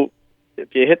still,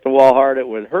 if you hit the wall hard, it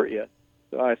would hurt you.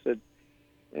 So I said,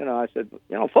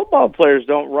 football players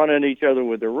don't run into each other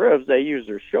with their ribs; they use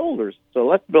their shoulders. So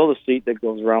let's build a seat that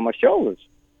goes around my shoulders.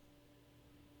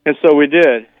 And so we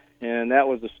did, and that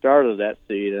was the start of that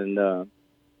seat. And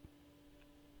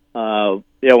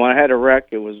when I had a wreck,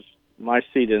 it was my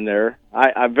seat in there.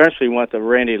 I eventually went to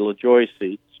Randy LaJoie's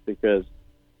seats because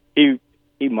he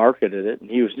marketed it, and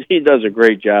he does a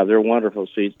great job. They're wonderful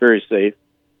seats, very safe.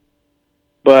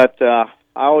 But I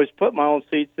always put my own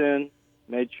seats in,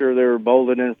 made sure they were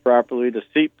bolted in properly. The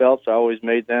seat belts, I always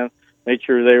made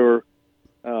sure they were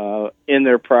in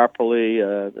there properly,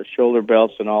 the shoulder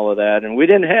belts and all of that. And we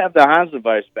didn't have the Hans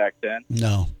device back then.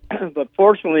 No. But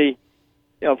fortunately,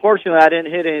 I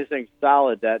didn't hit anything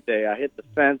solid that day. I hit the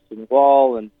fence and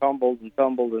wall and tumbled,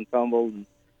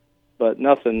 but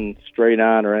nothing straight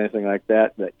on or anything like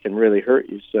that can really hurt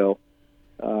you. So,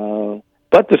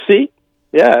 but the seat,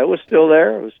 it was still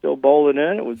there. It was still bolted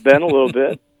in. It was bent a little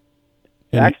bit.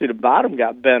 Actually, the bottom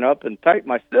got bent up and tightened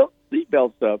my seat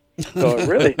belts up. So it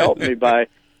really helped me by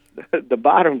the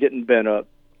bottom getting bent up.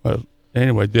 Well,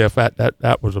 anyway, Jeff,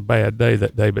 that was a bad day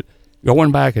that day. But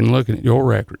going back and looking at your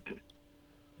record,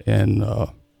 and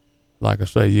like I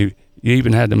say, you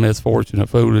even had the misfortune of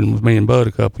fooling with me and Bud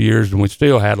a couple of years, and we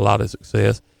still had a lot of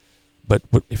success. But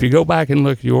if you go back and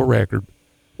look at your record,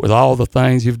 with all the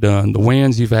things you've done, the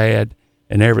wins you've had,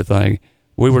 and everything,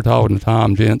 we were talking to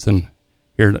Tom Jensen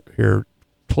here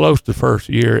close to the first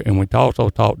year, and we also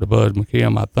talked to Bud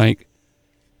McKim. I think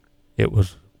it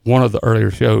was one of the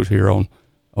earlier shows here on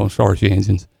Starch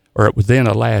Engines, or it was the end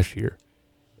of last year.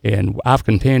 And I've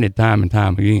contended time and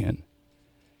time again.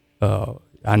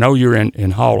 I know you're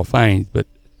in Hall of Fame, but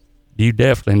you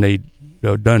definitely need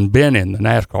done been in the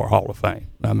NASCAR Hall of Fame.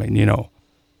 I mean,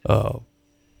 I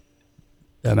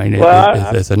mean,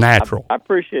 it's a natural. I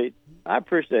appreciate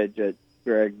that,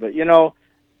 Greg, but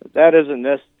that isn't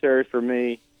necessary for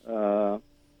me.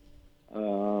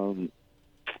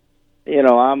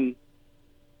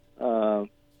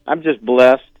 I'm just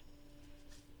blessed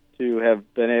to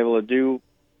have been able to do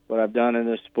what I've done in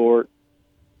this sport.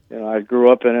 I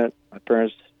grew up in it. My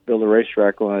parents built a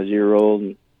racetrack when I was a year old,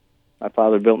 and my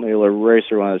father built me a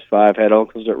racer when I was 5. Had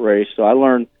uncles that raced, so I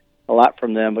learned a lot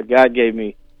from them. But God gave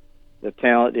me the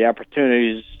talent, the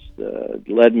opportunities,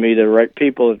 led me to the right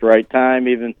people at the right time.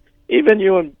 Even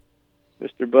you and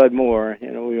Mr. Bud Moore.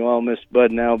 We all miss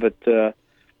Bud now, but so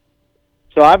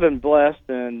I've been blessed,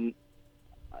 and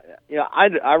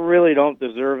I really don't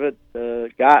deserve it.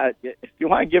 God, if you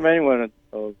want to give anyone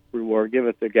a reward, give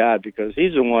it to God, because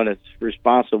He's the one that's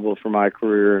responsible for my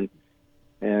career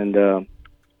and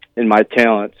my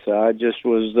talents. I just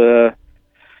was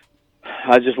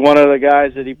one of the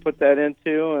guys that He put that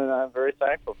into, and I'm very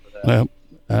thankful for that. Well,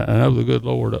 I know the good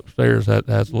Lord upstairs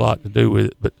has a lot to do with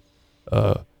it, but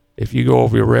if you go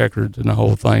over your records and the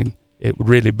whole thing, it would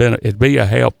really it'd be a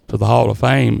help to the Hall of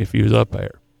Fame if you was up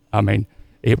there. I mean,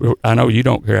 I know you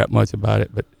don't care that much about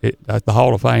it, but at the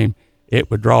Hall of Fame,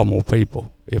 it would draw more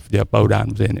people if Jeff Bodine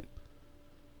was in it.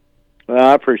 Well,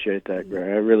 I appreciate that, Greg.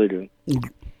 I really do.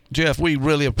 Jeff, we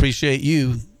really appreciate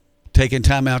you taking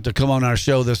time out to come on our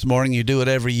show this morning. You do it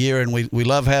every year, and we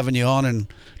love having you on and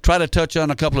try to touch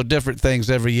on a couple of different things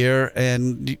every year.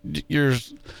 And your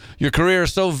career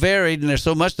is so varied, and there's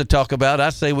so much to talk about. I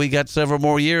say we got several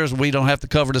more years. We don't have to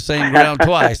cover the same ground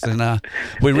twice. And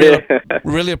we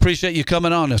really appreciate you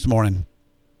coming on this morning.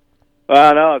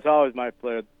 Well, no, it's always my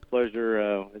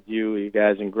pleasure with you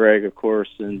guys, and Greg, of course.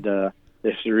 And the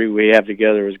history we have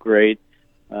together is great.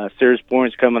 Sears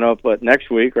Point's coming up next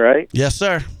week, right? Yes,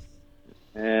 sir.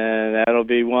 And that'll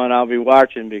be one I'll be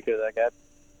watching, because I got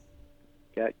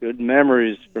good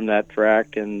memories from that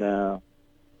track, and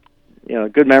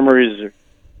good memories.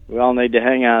 We all need to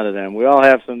hang on to them. We all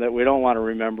have some that we don't want to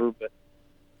remember, but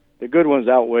the good ones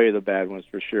outweigh the bad ones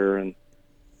for sure. And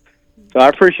so I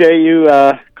appreciate you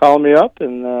calling me up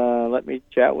and let me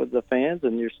chat with the fans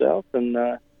and yourself.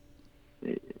 And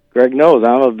Greg knows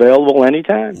I'm available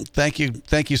anytime. Thank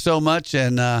you so much.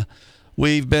 And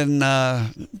we've been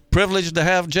privileged to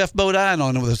have Jeff Bodine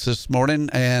on with us this morning,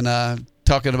 and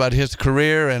talking about his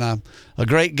career, and a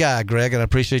great guy, Greg, and I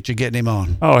appreciate you getting him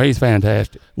on. Oh, he's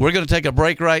fantastic. We're going to take a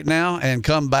break right now and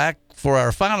come back for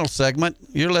our final segment.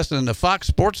 You're listening to Fox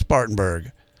Sports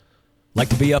Spartanburg. Like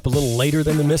to be up a little later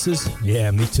than the missus? Yeah,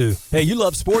 me too. Hey, you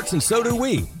love sports, and so do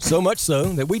we. So much so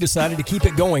that we decided to keep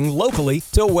it going locally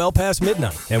till well past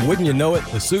midnight. And wouldn't you know it,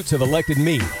 the Suits have elected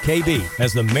me, KB,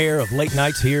 as the mayor of late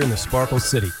nights here in the Sparkle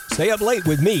City. Stay up late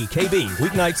with me, KB,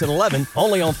 weeknights at 11,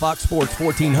 only on Fox Sports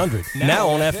 1400. Now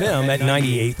on FM at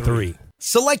 98.3.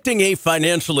 Selecting a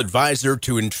financial advisor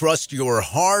to entrust your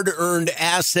hard-earned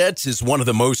assets is one of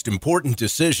the most important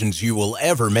decisions you will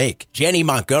ever make. Janney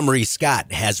Montgomery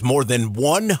Scott has more than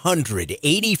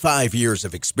 185 years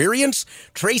of experience,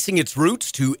 tracing its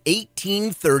roots to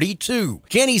 1832.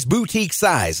 Janney's boutique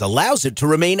size allows it to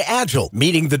remain agile,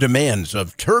 meeting the demands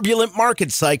of turbulent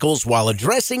market cycles while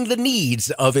addressing the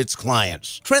needs of its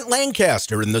clients. Trent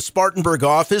Lancaster in the Spartanburg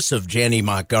office of Janney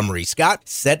Montgomery Scott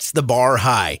sets the bar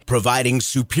high, providing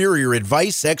superior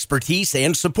advice, expertise,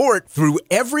 and support through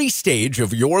every stage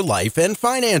of your life and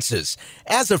finances.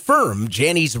 As a firm,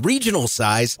 Janney's regional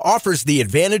size offers the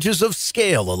advantages of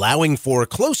scale, allowing for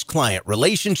close client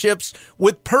relationships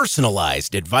with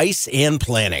personalized advice and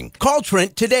planning. Call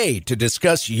Trent today to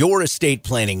discuss your estate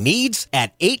planning needs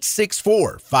at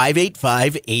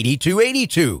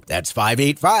 864-585-8282. That's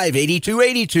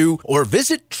 585-8282, or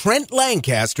visit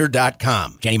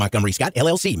TrentLancaster.com. Janney Montgomery Scott,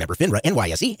 LLC, member FINRA,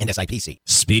 NYSE, and SIPC.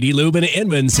 Speedy Lube in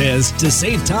Inman says to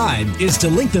save time is to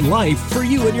lengthen life for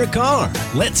you and your car.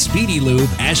 Let Speedy Lube,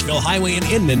 Asheville Highway in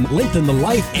Inman, lengthen the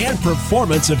life and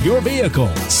performance of your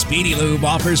vehicle. Speedy Lube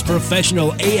offers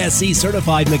professional ASE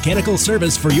certified mechanical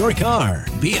service for your car.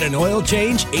 Be it an oil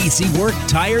change, AC work,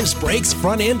 tires, brakes,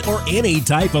 front end, or any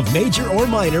type of major or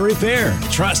minor repair.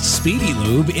 Trust Speedy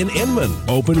Lube in Inman.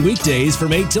 Open weekdays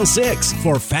from 8 till 6.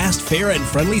 For fast, fair, and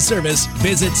friendly service,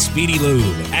 visit Speedy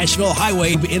Lube, Asheville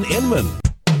Highway in Inman.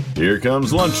 Here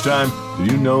comes lunchtime. Do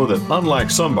you know that unlike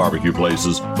some barbecue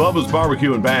places, Bubba's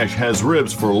Barbecue and Bash has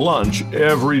ribs for lunch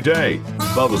every day?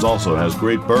 Bubba's also has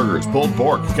great burgers, pulled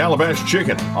pork, calabash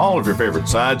chicken, all of your favorite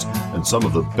sides, and some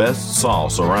of the best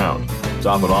sauce around.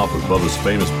 Top it off with Bubba's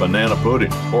famous banana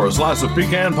pudding or a slice of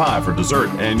pecan pie for dessert,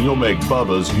 and you'll make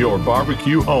Bubba's your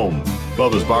barbecue home.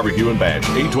 Bubba's Barbecue and Badge,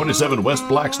 827 West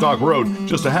Blackstock Road,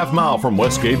 just a half mile from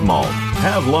Westgate Mall.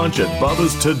 Have lunch at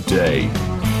Bubba's today.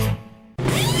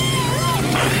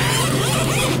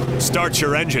 Start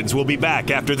Your Engines will be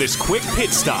back after this quick pit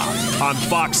stop on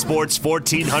Fox Sports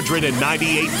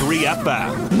 1498.3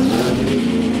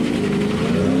 FM.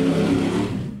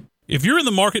 If you're in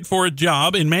the market for a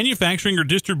job in manufacturing or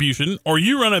distribution, or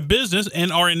you run a business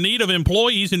and are in need of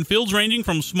employees in fields ranging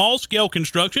from small-scale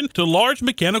construction to large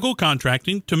mechanical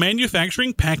contracting to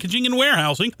manufacturing, packaging, and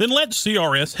warehousing, then let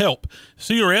CRS help.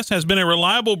 CRS has been a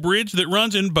reliable bridge that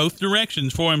runs in both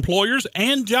directions for employers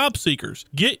and job seekers.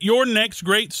 Get your next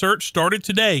great search started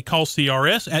today. Call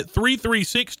CRS at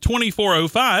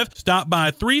 336-2405, stop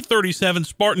by 337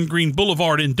 Spartan Green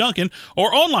Boulevard in Duncan,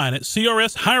 or online at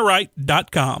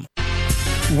crshirewright.com.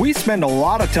 We spend a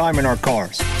lot of time in our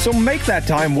cars, so make that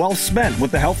time well spent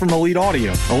with the help from Elite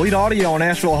Audio. Elite Audio on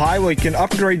Asheville Highway can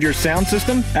upgrade your sound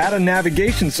system, add a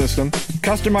navigation system,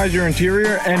 customize your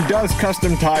interior, and does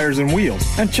custom tires and wheels.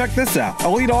 And check this out.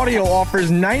 Elite Audio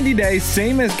offers 90 days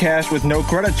same as cash with no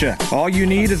credit check. All you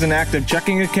need is an active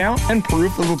checking account and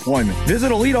proof of employment.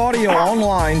 Visit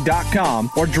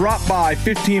EliteAudioOnline.com or drop by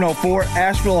 1504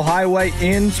 Asheville Highway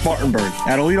in Spartanburg.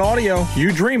 At Elite Audio,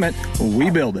 you dream it, we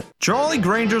build it. Charlie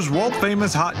Granger's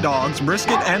world-famous hot dogs,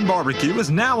 brisket, and barbecue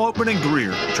is now open in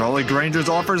Greer. Charlie Granger's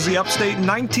offers the upstate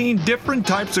 19 different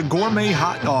types of gourmet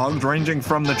hot dogs ranging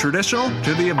from the traditional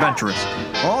to the adventurous,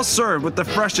 all served with the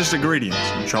freshest ingredients.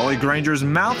 Charlie Granger's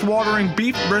mouth-watering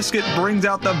beef brisket brings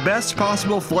out the best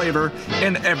possible flavor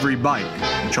in every bite.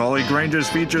 Charlie Granger's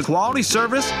features quality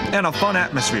service and a fun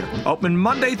atmosphere. Open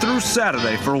Monday through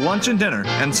Saturday for lunch and dinner,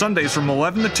 and Sundays from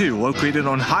 11 to 2, located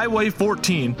on Highway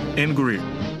 14 in Greer.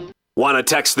 Want to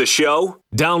text the show?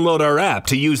 Download our app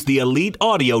to use the Elite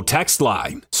Audio text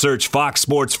line. Search Fox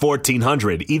Sports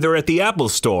 1400 either at the Apple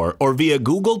Store or via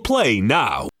Google Play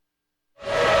now.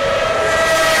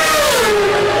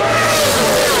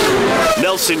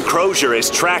 Nelson Crozier is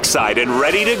trackside and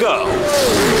ready to go.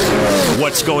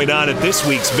 What's going on at this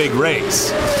week's big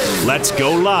race? Let's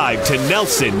go live to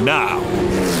Nelson now.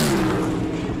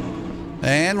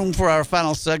 And for our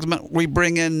final segment, we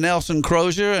bring in Nelson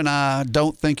Crozier, and I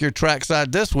don't think you're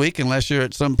trackside this week unless you're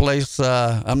at some place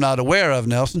I'm not aware of,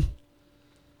 Nelson.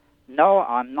 No,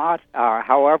 I'm not.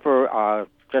 However,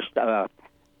 just a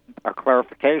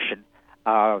clarification.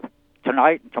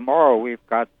 Tonight and tomorrow we've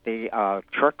got the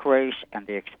truck race and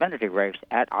the Xfinity race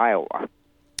at Iowa.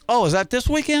 Oh, is that this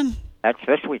weekend? That's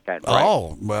this weekend, right?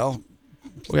 Oh, well,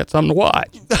 we got something to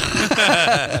watch.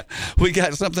 We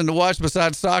got something to watch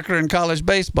besides soccer and college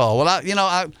baseball. Well,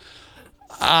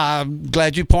 I'm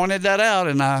glad you pointed that out,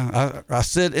 and I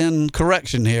sit in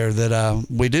correction here that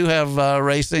we do have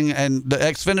racing, and the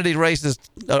Xfinity races,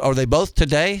 are they both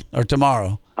today or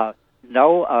tomorrow?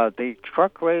 No, the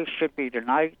truck race should be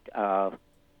tonight.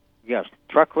 Yes,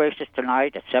 truck race is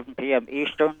tonight at 7 p.m.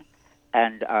 Eastern,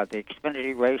 and the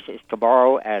Xfinity race is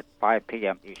tomorrow at 5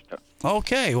 p.m. Eastern.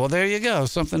 Okay, well, there you go.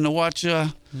 Something to watch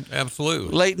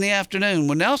absolutely late in the afternoon.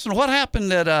 Well, Nelson, what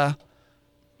happened at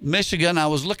Michigan? I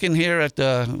was looking here at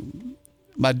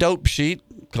my dope sheet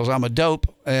because I'm a dope.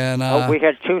 And we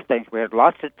had two things. We had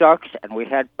lots of ducks, and we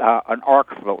had an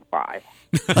ark float by.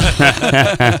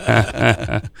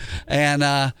 and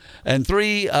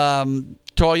three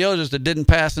Toyotas that didn't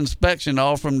pass inspection,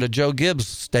 all from the Joe Gibbs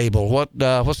stable.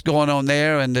 What's going on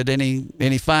there, and did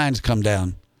any fines come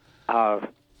down?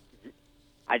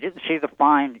 I didn't see the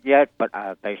fine yet, but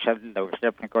they said there was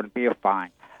definitely going to be a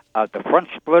fine. The front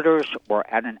splitters were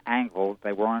at an angle;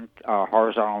 they weren't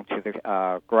horizontal to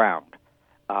the ground,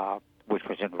 which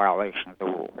was in violation of the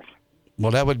rules.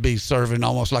 Well, that would be serving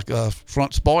almost like a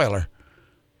front spoiler.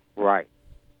 Right.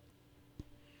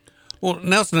 Well,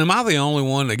 Nelson, am I the only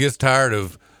one that gets tired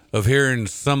of hearing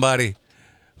somebody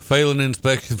failing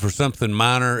inspection for something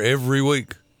minor every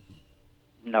week?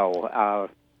 No.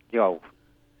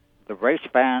 The race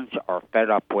fans are fed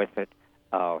up with it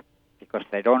because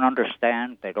they don't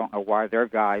understand. They don't know why their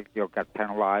guy got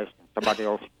penalized and somebody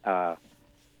else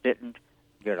didn't.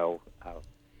 Joe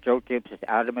Gibbs is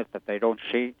adamant that they don't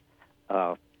cheat,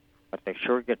 but they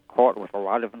sure get caught with a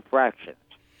lot of infractions.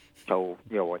 So,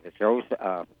 whether Joe's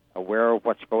aware of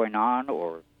what's going on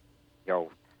or,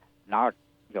 not,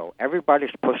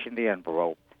 everybody's pushing the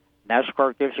envelope.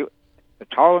 NASCAR gives you, the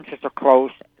tolerances are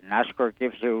close. NASCAR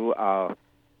gives you,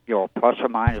 plus or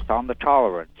minus on the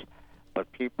tolerance.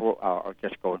 But people are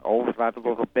just going over that a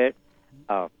little bit.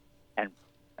 And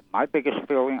my biggest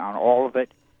feeling on all of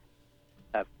it,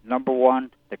 number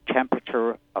one, the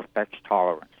temperature affects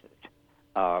tolerances.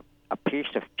 A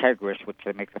piece of Tegris, which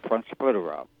they make the front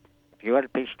splitter of, if you had a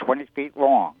piece 20 feet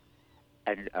long,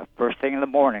 And first thing in the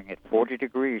morning at 40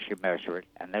 degrees, you measure it,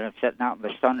 and then it's sitting out in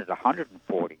the sun at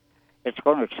 140. It's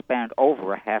going to expand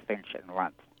over a half-inch in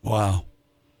length. Wow.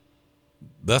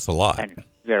 That's a lot. And,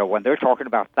 when they're talking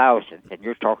about thousands and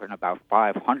you're talking about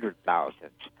 500,000,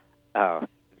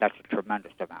 that's a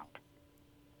tremendous amount.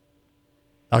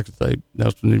 I could say,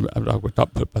 Nelson, I think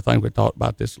we talked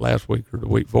about this last week or the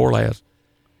week before last.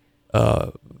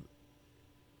 I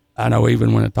know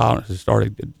even when the tolerances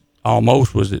started,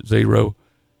 almost was at zero,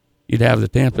 you'd have the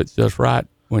templates just right.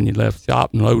 When you left the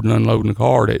shop and loading and unloading the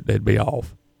car, they'd be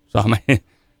off. So, I mean,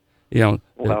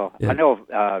 Well, I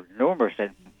know numerous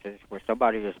instances where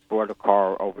somebody has brought a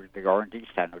car over to the R&D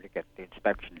center to get the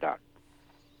inspection done.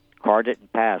 Car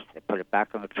didn't pass. They put it back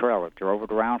on the trailer, drove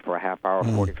it around for a half hour,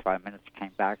 45 minutes, came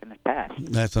back, and it passed.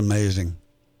 That's amazing.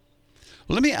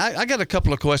 Well, I got a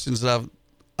couple of questions that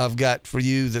I've got for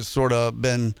you that's sort of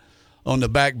been on the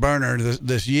back burner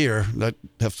this year that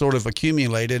have sort of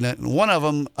accumulated. And one of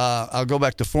them, I'll go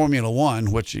back to Formula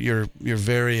One, which you're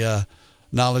very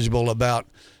knowledgeable about.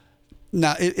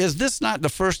 Now, is this not the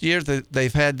first year that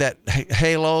they've had that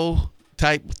halo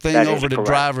type thing over the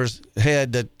driver's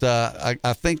head? That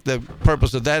I think the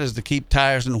purpose of that is to keep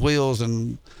tires and wheels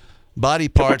and body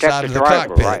parts out of the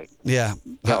cockpit. Right. Yeah.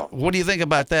 What do you think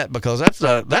about that? Because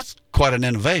that's quite an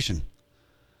innovation.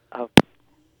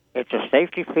 It's a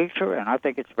safety feature, and I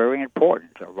think it's very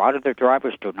important. A lot of the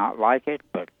drivers do not like it,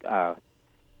 but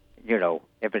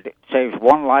if it saves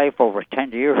one life over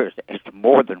 10 years, it's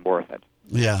more than worth it.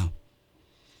 Yeah.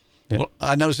 Well,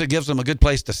 I notice it gives them a good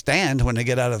place to stand when they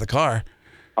get out of the car.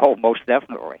 Oh, most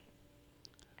definitely.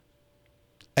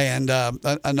 And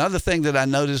another thing that I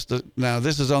noticed, now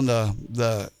this is on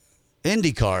the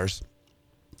Indy cars,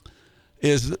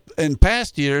 is in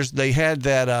past years they had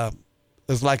that,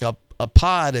 it's like a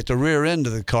pod at the rear end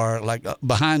of the car, like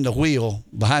behind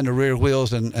the rear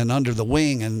wheels and under the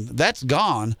wing, and that's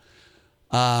gone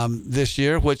this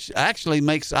year, which actually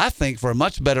makes, I think, for a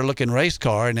much better looking race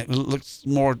car, and it looks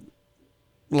more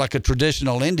like a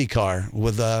traditional Indy car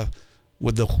with the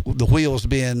wheels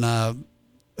being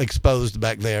exposed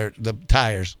back there, the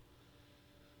tires.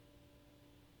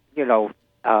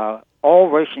 All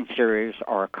racing series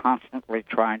are constantly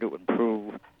trying to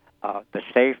improve the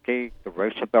safety, the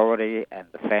raceability, and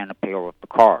the fan appeal of the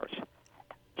cars.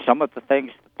 Some of the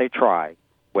things that they try,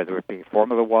 whether it be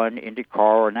Formula One, IndyCar,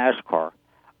 or NASCAR,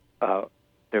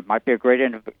 there might be a great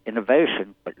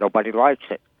innovation, but nobody likes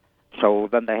it. So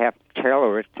then they have to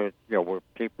tailor it to where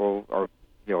people or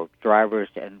drivers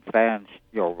and fans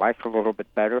like it a little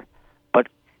bit better. But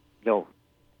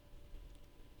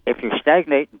if you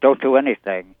stagnate and don't do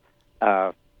anything,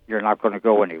 you're not going to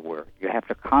go anywhere. You have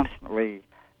to constantly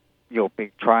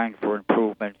be trying for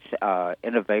improvements,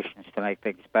 innovations to make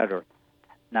things better.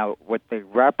 Now, with the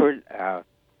rapid,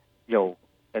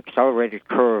 accelerated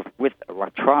curve with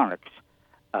electronics,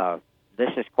 this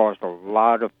has caused a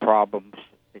lot of problems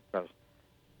because,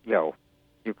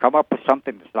 you come up with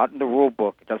something that's not in the rule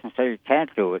book. It doesn't say you can't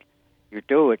do it. You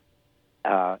do it.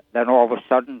 Then all of a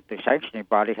sudden, the sanctioning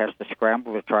body has to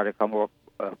scramble to try to come up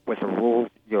with a rule,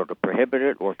 to prohibit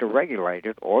it or to regulate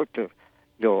it or to,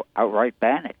 outright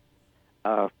ban it.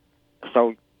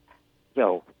 So,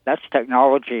 that's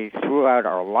technology throughout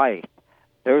our life.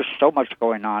 There's so much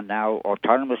going on now,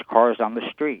 autonomous cars on the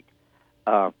street,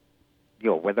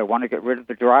 where they want to get rid of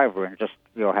the driver and just,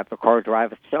 have the car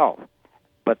drive itself.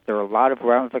 But there are a lot of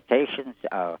ramifications.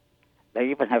 They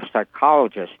even have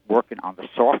psychologists working on the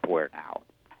software now.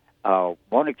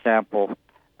 One example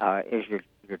is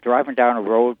you're driving down a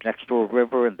road next to a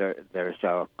river, and there's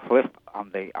a cliff on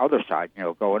the other side,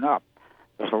 going up.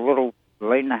 There's a little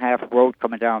lane-and-a-half road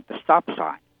coming down at the stop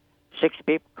sign. 6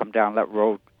 people come down that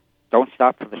road, don't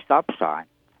stop for the stop sign.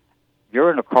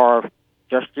 You're in a car,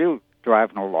 just you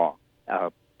driving along,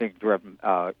 being driven,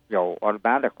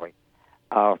 automatically.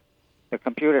 The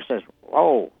computer says,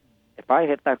 "Oh, if I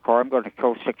hit that car, I'm going to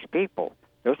kill 6 people.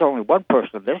 There's only one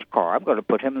person in this car. I'm going to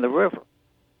put him in the river."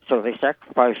 So they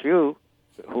sacrifice you,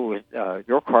 who is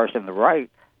your car's in the right,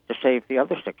 to save the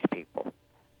other 6 people.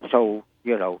 So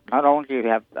not only do you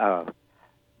have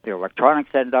the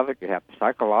electronics end of it, you have the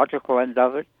psychological end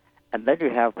of it, and then you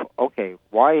have, okay,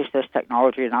 why is this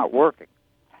technology not working?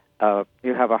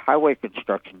 You have a highway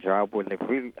construction job where they've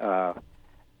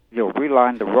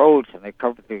reline the roads and they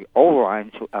cover the old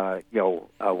lines,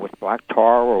 with black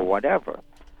tar or whatever.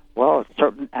 Well,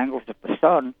 certain angles of the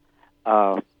sun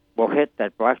will hit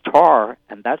that black tar,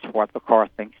 and that's what the car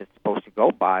thinks it's supposed to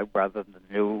go by, rather than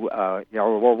the new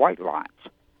yellow or white lines.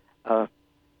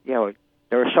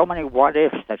 There are so many what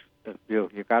ifs that you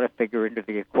got to figure into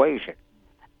the equation,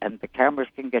 and the cameras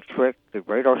can get tricked, the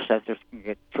radar sensors can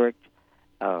get tricked,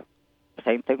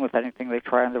 Same thing with anything they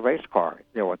try on the race car.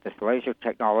 With this laser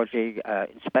technology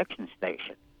inspection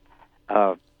station.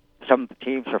 Some of the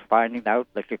teams are finding out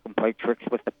that you can play tricks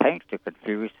with the paint to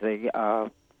confuse the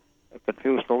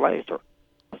laser.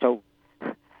 So,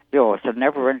 it's a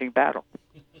never-ending battle.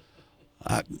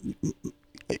 I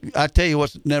tell you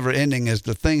what's never-ending is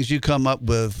the things you come up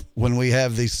with when we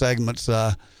have these segments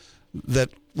that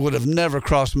would have never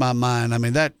crossed my mind. I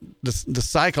mean, that the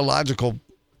psychological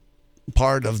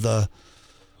part of the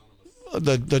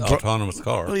autonomous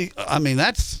car. I mean,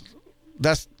 that's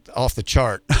off the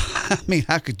chart. I mean,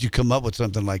 how could you come up with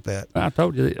something like that? I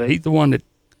told you, he's the one that.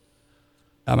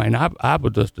 I mean, I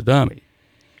was just a dummy.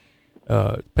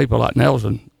 People like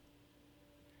Nelson,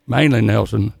 mainly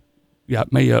Nelson,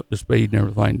 got me up to speed and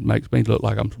everything. Makes me look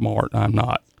like I'm smart, and I'm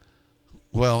not.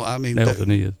 Well, I mean,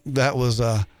 Nelson is. That was.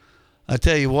 I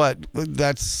tell you what,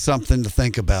 that's something to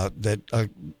think about. That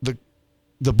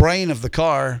the brain of the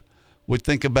car would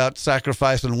think about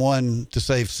sacrificing one to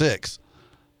save six.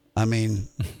 I mean,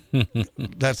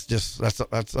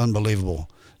 that's unbelievable.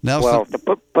 Nelson, well, to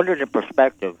put it in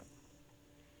perspective,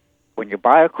 when you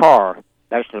buy a car,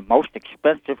 that's the most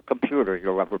expensive computer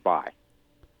you'll ever buy.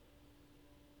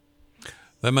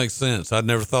 That makes sense. I'd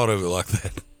never thought of it like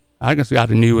that. I just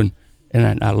got a new one,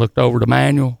 and I looked over the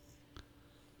manual.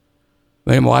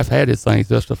 Me and my wife had this thing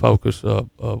just to focus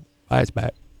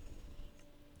hatchback.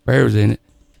 Bears in it.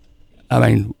 I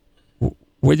mean,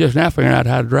 we're just now figuring out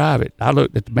how to drive it. I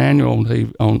looked at the manual on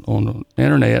the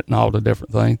internet and all the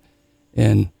different things,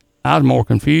 and I was more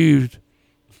confused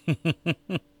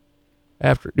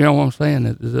after. You know what I'm saying?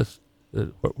 It's just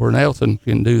where Nelson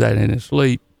can do that in his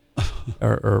sleep,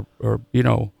 or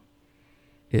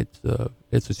it's a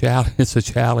challenge. It's a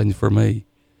challenge for me.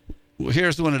 Well,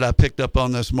 here's the one that I picked up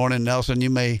on this morning, Nelson. You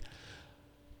may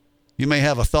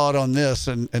have a thought on this,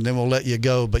 and then we'll let you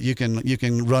go. But you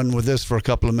can run with this for a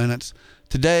couple of minutes.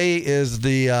 Today is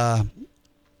the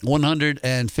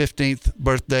 115th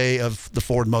birthday of the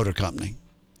Ford Motor Company,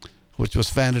 which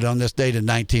was founded on this date in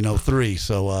 1903.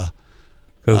 So,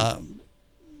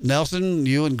 Nelson,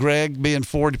 you and Greg being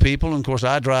Ford people, and of course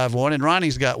I drive one, and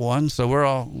Ronnie's got one. So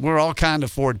we're all kind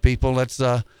of Ford people. That's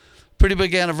a pretty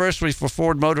big anniversary for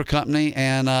Ford Motor Company,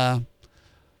 and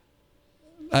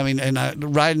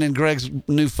riding in Greg's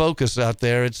new Focus out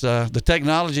there, it's the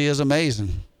technology is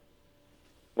amazing.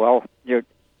 Well,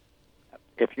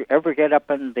 if you ever get up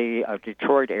in the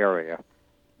Detroit area,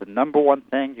 the number one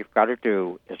thing you've got to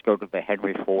do is go to the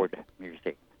Henry Ford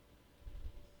Museum.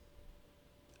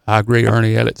 I agree.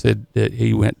 Ernie Elliott said that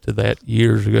he went to that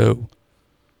years ago,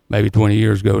 maybe 20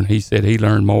 years ago, and he said he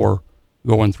learned more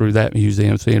going through that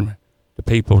museum, seeing the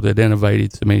people that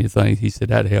innovated so many things. He said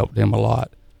that helped him a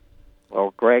lot.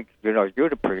 Well, Greg,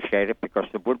 you'd appreciate it because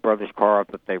the Wood Brothers car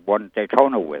that they won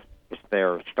Daytona with is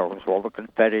there. Still has all the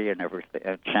confetti and everything,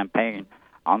 and champagne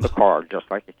on the car, just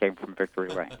like it came from Victory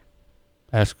Lane.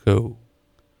 That's cool.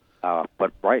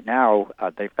 But right now,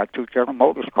 they've got two General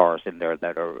Motors cars in there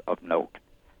that are of note.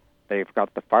 They've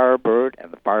got the Firebird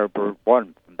and the Firebird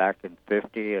 1 from back in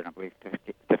 50 and I believe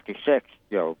 56.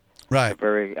 Right.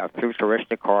 Very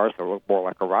futuristic cars that look more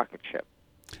like a rocket ship.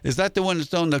 Is that the one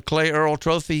that's on the Clay Earl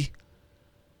Trophy?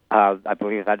 I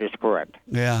believe that is correct.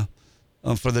 Yeah,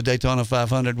 for the Daytona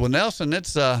 500. Well, Nelson,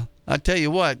 it's I tell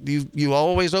you what, you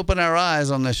always open our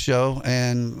eyes on this show,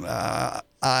 and I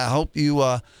hope you.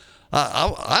 I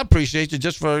appreciate you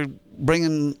just for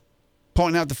pointing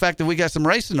out the fact that we got some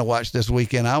racing to watch this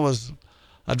weekend. I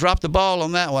dropped the ball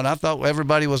on that one. I thought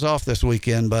everybody was off this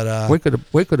weekend, but we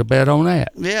could have bet on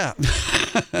that. Yeah.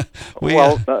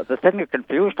 The thing that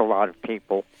confused a lot of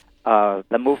people,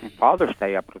 the moving Father's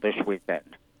Day up to this weekend.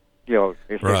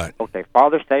 Right. Okay,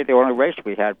 Father's Day, the only race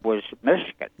we had was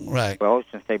Michigan. Right. Well,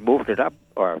 since they moved it up,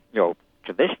 to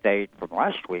this date from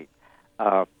last week,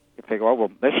 you figure,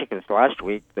 Michigan's last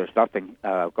week. There's nothing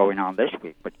going on this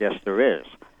week, but yes, there is.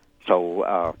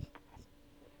 So,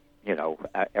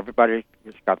 everybody's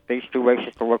got these two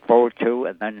races to look forward to,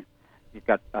 and then you've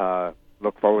got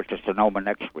look forward to Sonoma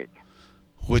next week.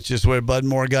 Which is where Bud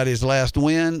Moore got his last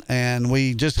win, and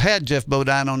we just had Jeff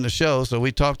Bodine on the show, so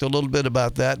we talked a little bit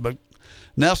about that. But,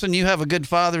 Nelson, you have a good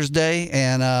Father's Day,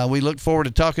 and we look forward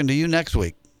to talking to you next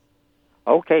week.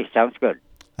 Okay, sounds good.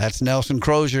 That's Nelson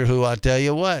Crozier, who I tell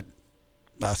you what,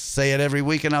 I say it every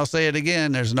week, and I'll say it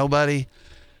again. There's nobody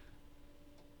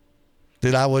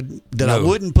that I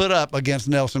wouldn't put up against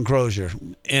Nelson Crozier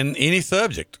in any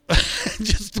subject.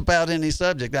 Just about any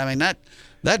subject. I mean,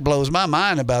 that blows my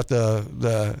mind about the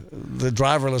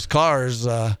driverless cars.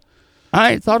 I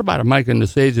ain't thought about making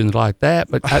decisions like that,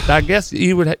 but I guess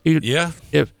you would. Yeah.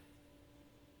 If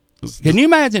Can you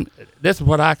imagine? This is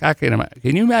what I can imagine.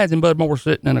 Can you imagine Bud Moore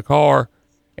sitting in a car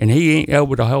and he ain't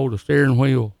able to hold the steering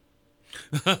wheel?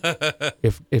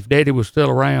 if Daddy was still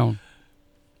around,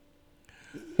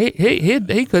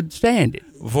 he could stand it.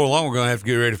 Before long, we're going to have to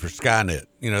get ready for Skynet.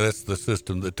 That's the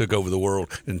system that took over the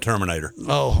world in Terminator.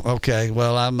 Oh, okay.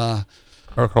 Well,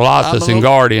 or Colossus and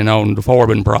Guardian on the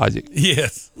Forbin project.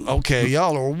 Yes. Okay,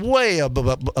 y'all are way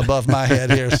above my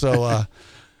head here. So,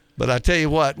 but I tell you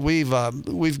what,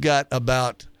 we've got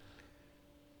about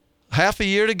half a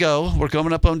year to go. We're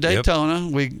coming up on Daytona.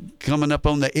 Yep. We coming up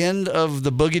on the end of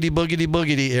the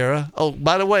boogity era. Oh,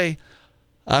 by the way,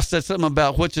 I said something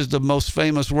about which is the most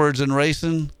famous words in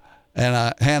racing,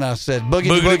 and Hannah said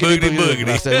boogity.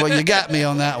 I said, well, you got me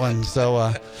on that one.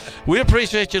 So we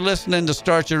appreciate you listening to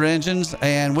Start Your Engines,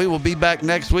 and we will be back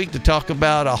next week to talk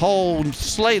about a whole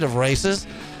slate of races.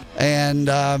 And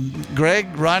Greg,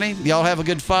 Ronnie, y'all have a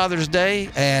good Father's Day,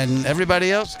 and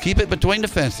everybody else, keep it between the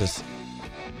fences.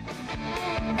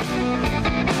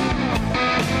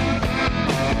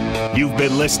 You've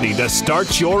been listening to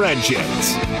Start Your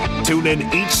Engines. Tune in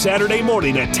each Saturday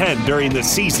morning at 10 during the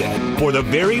season for the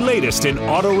very latest in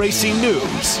auto racing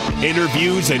news,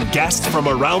 interviews, and guests from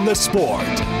around the sport.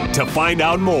 To find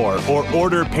out more or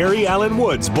order Perry Allen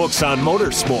Wood's books on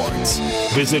motorsports,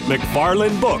 visit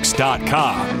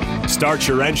McFarlandBooks.com. Start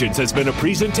Your Engines has been a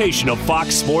presentation of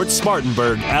Fox Sports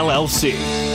Spartanburg, LLC.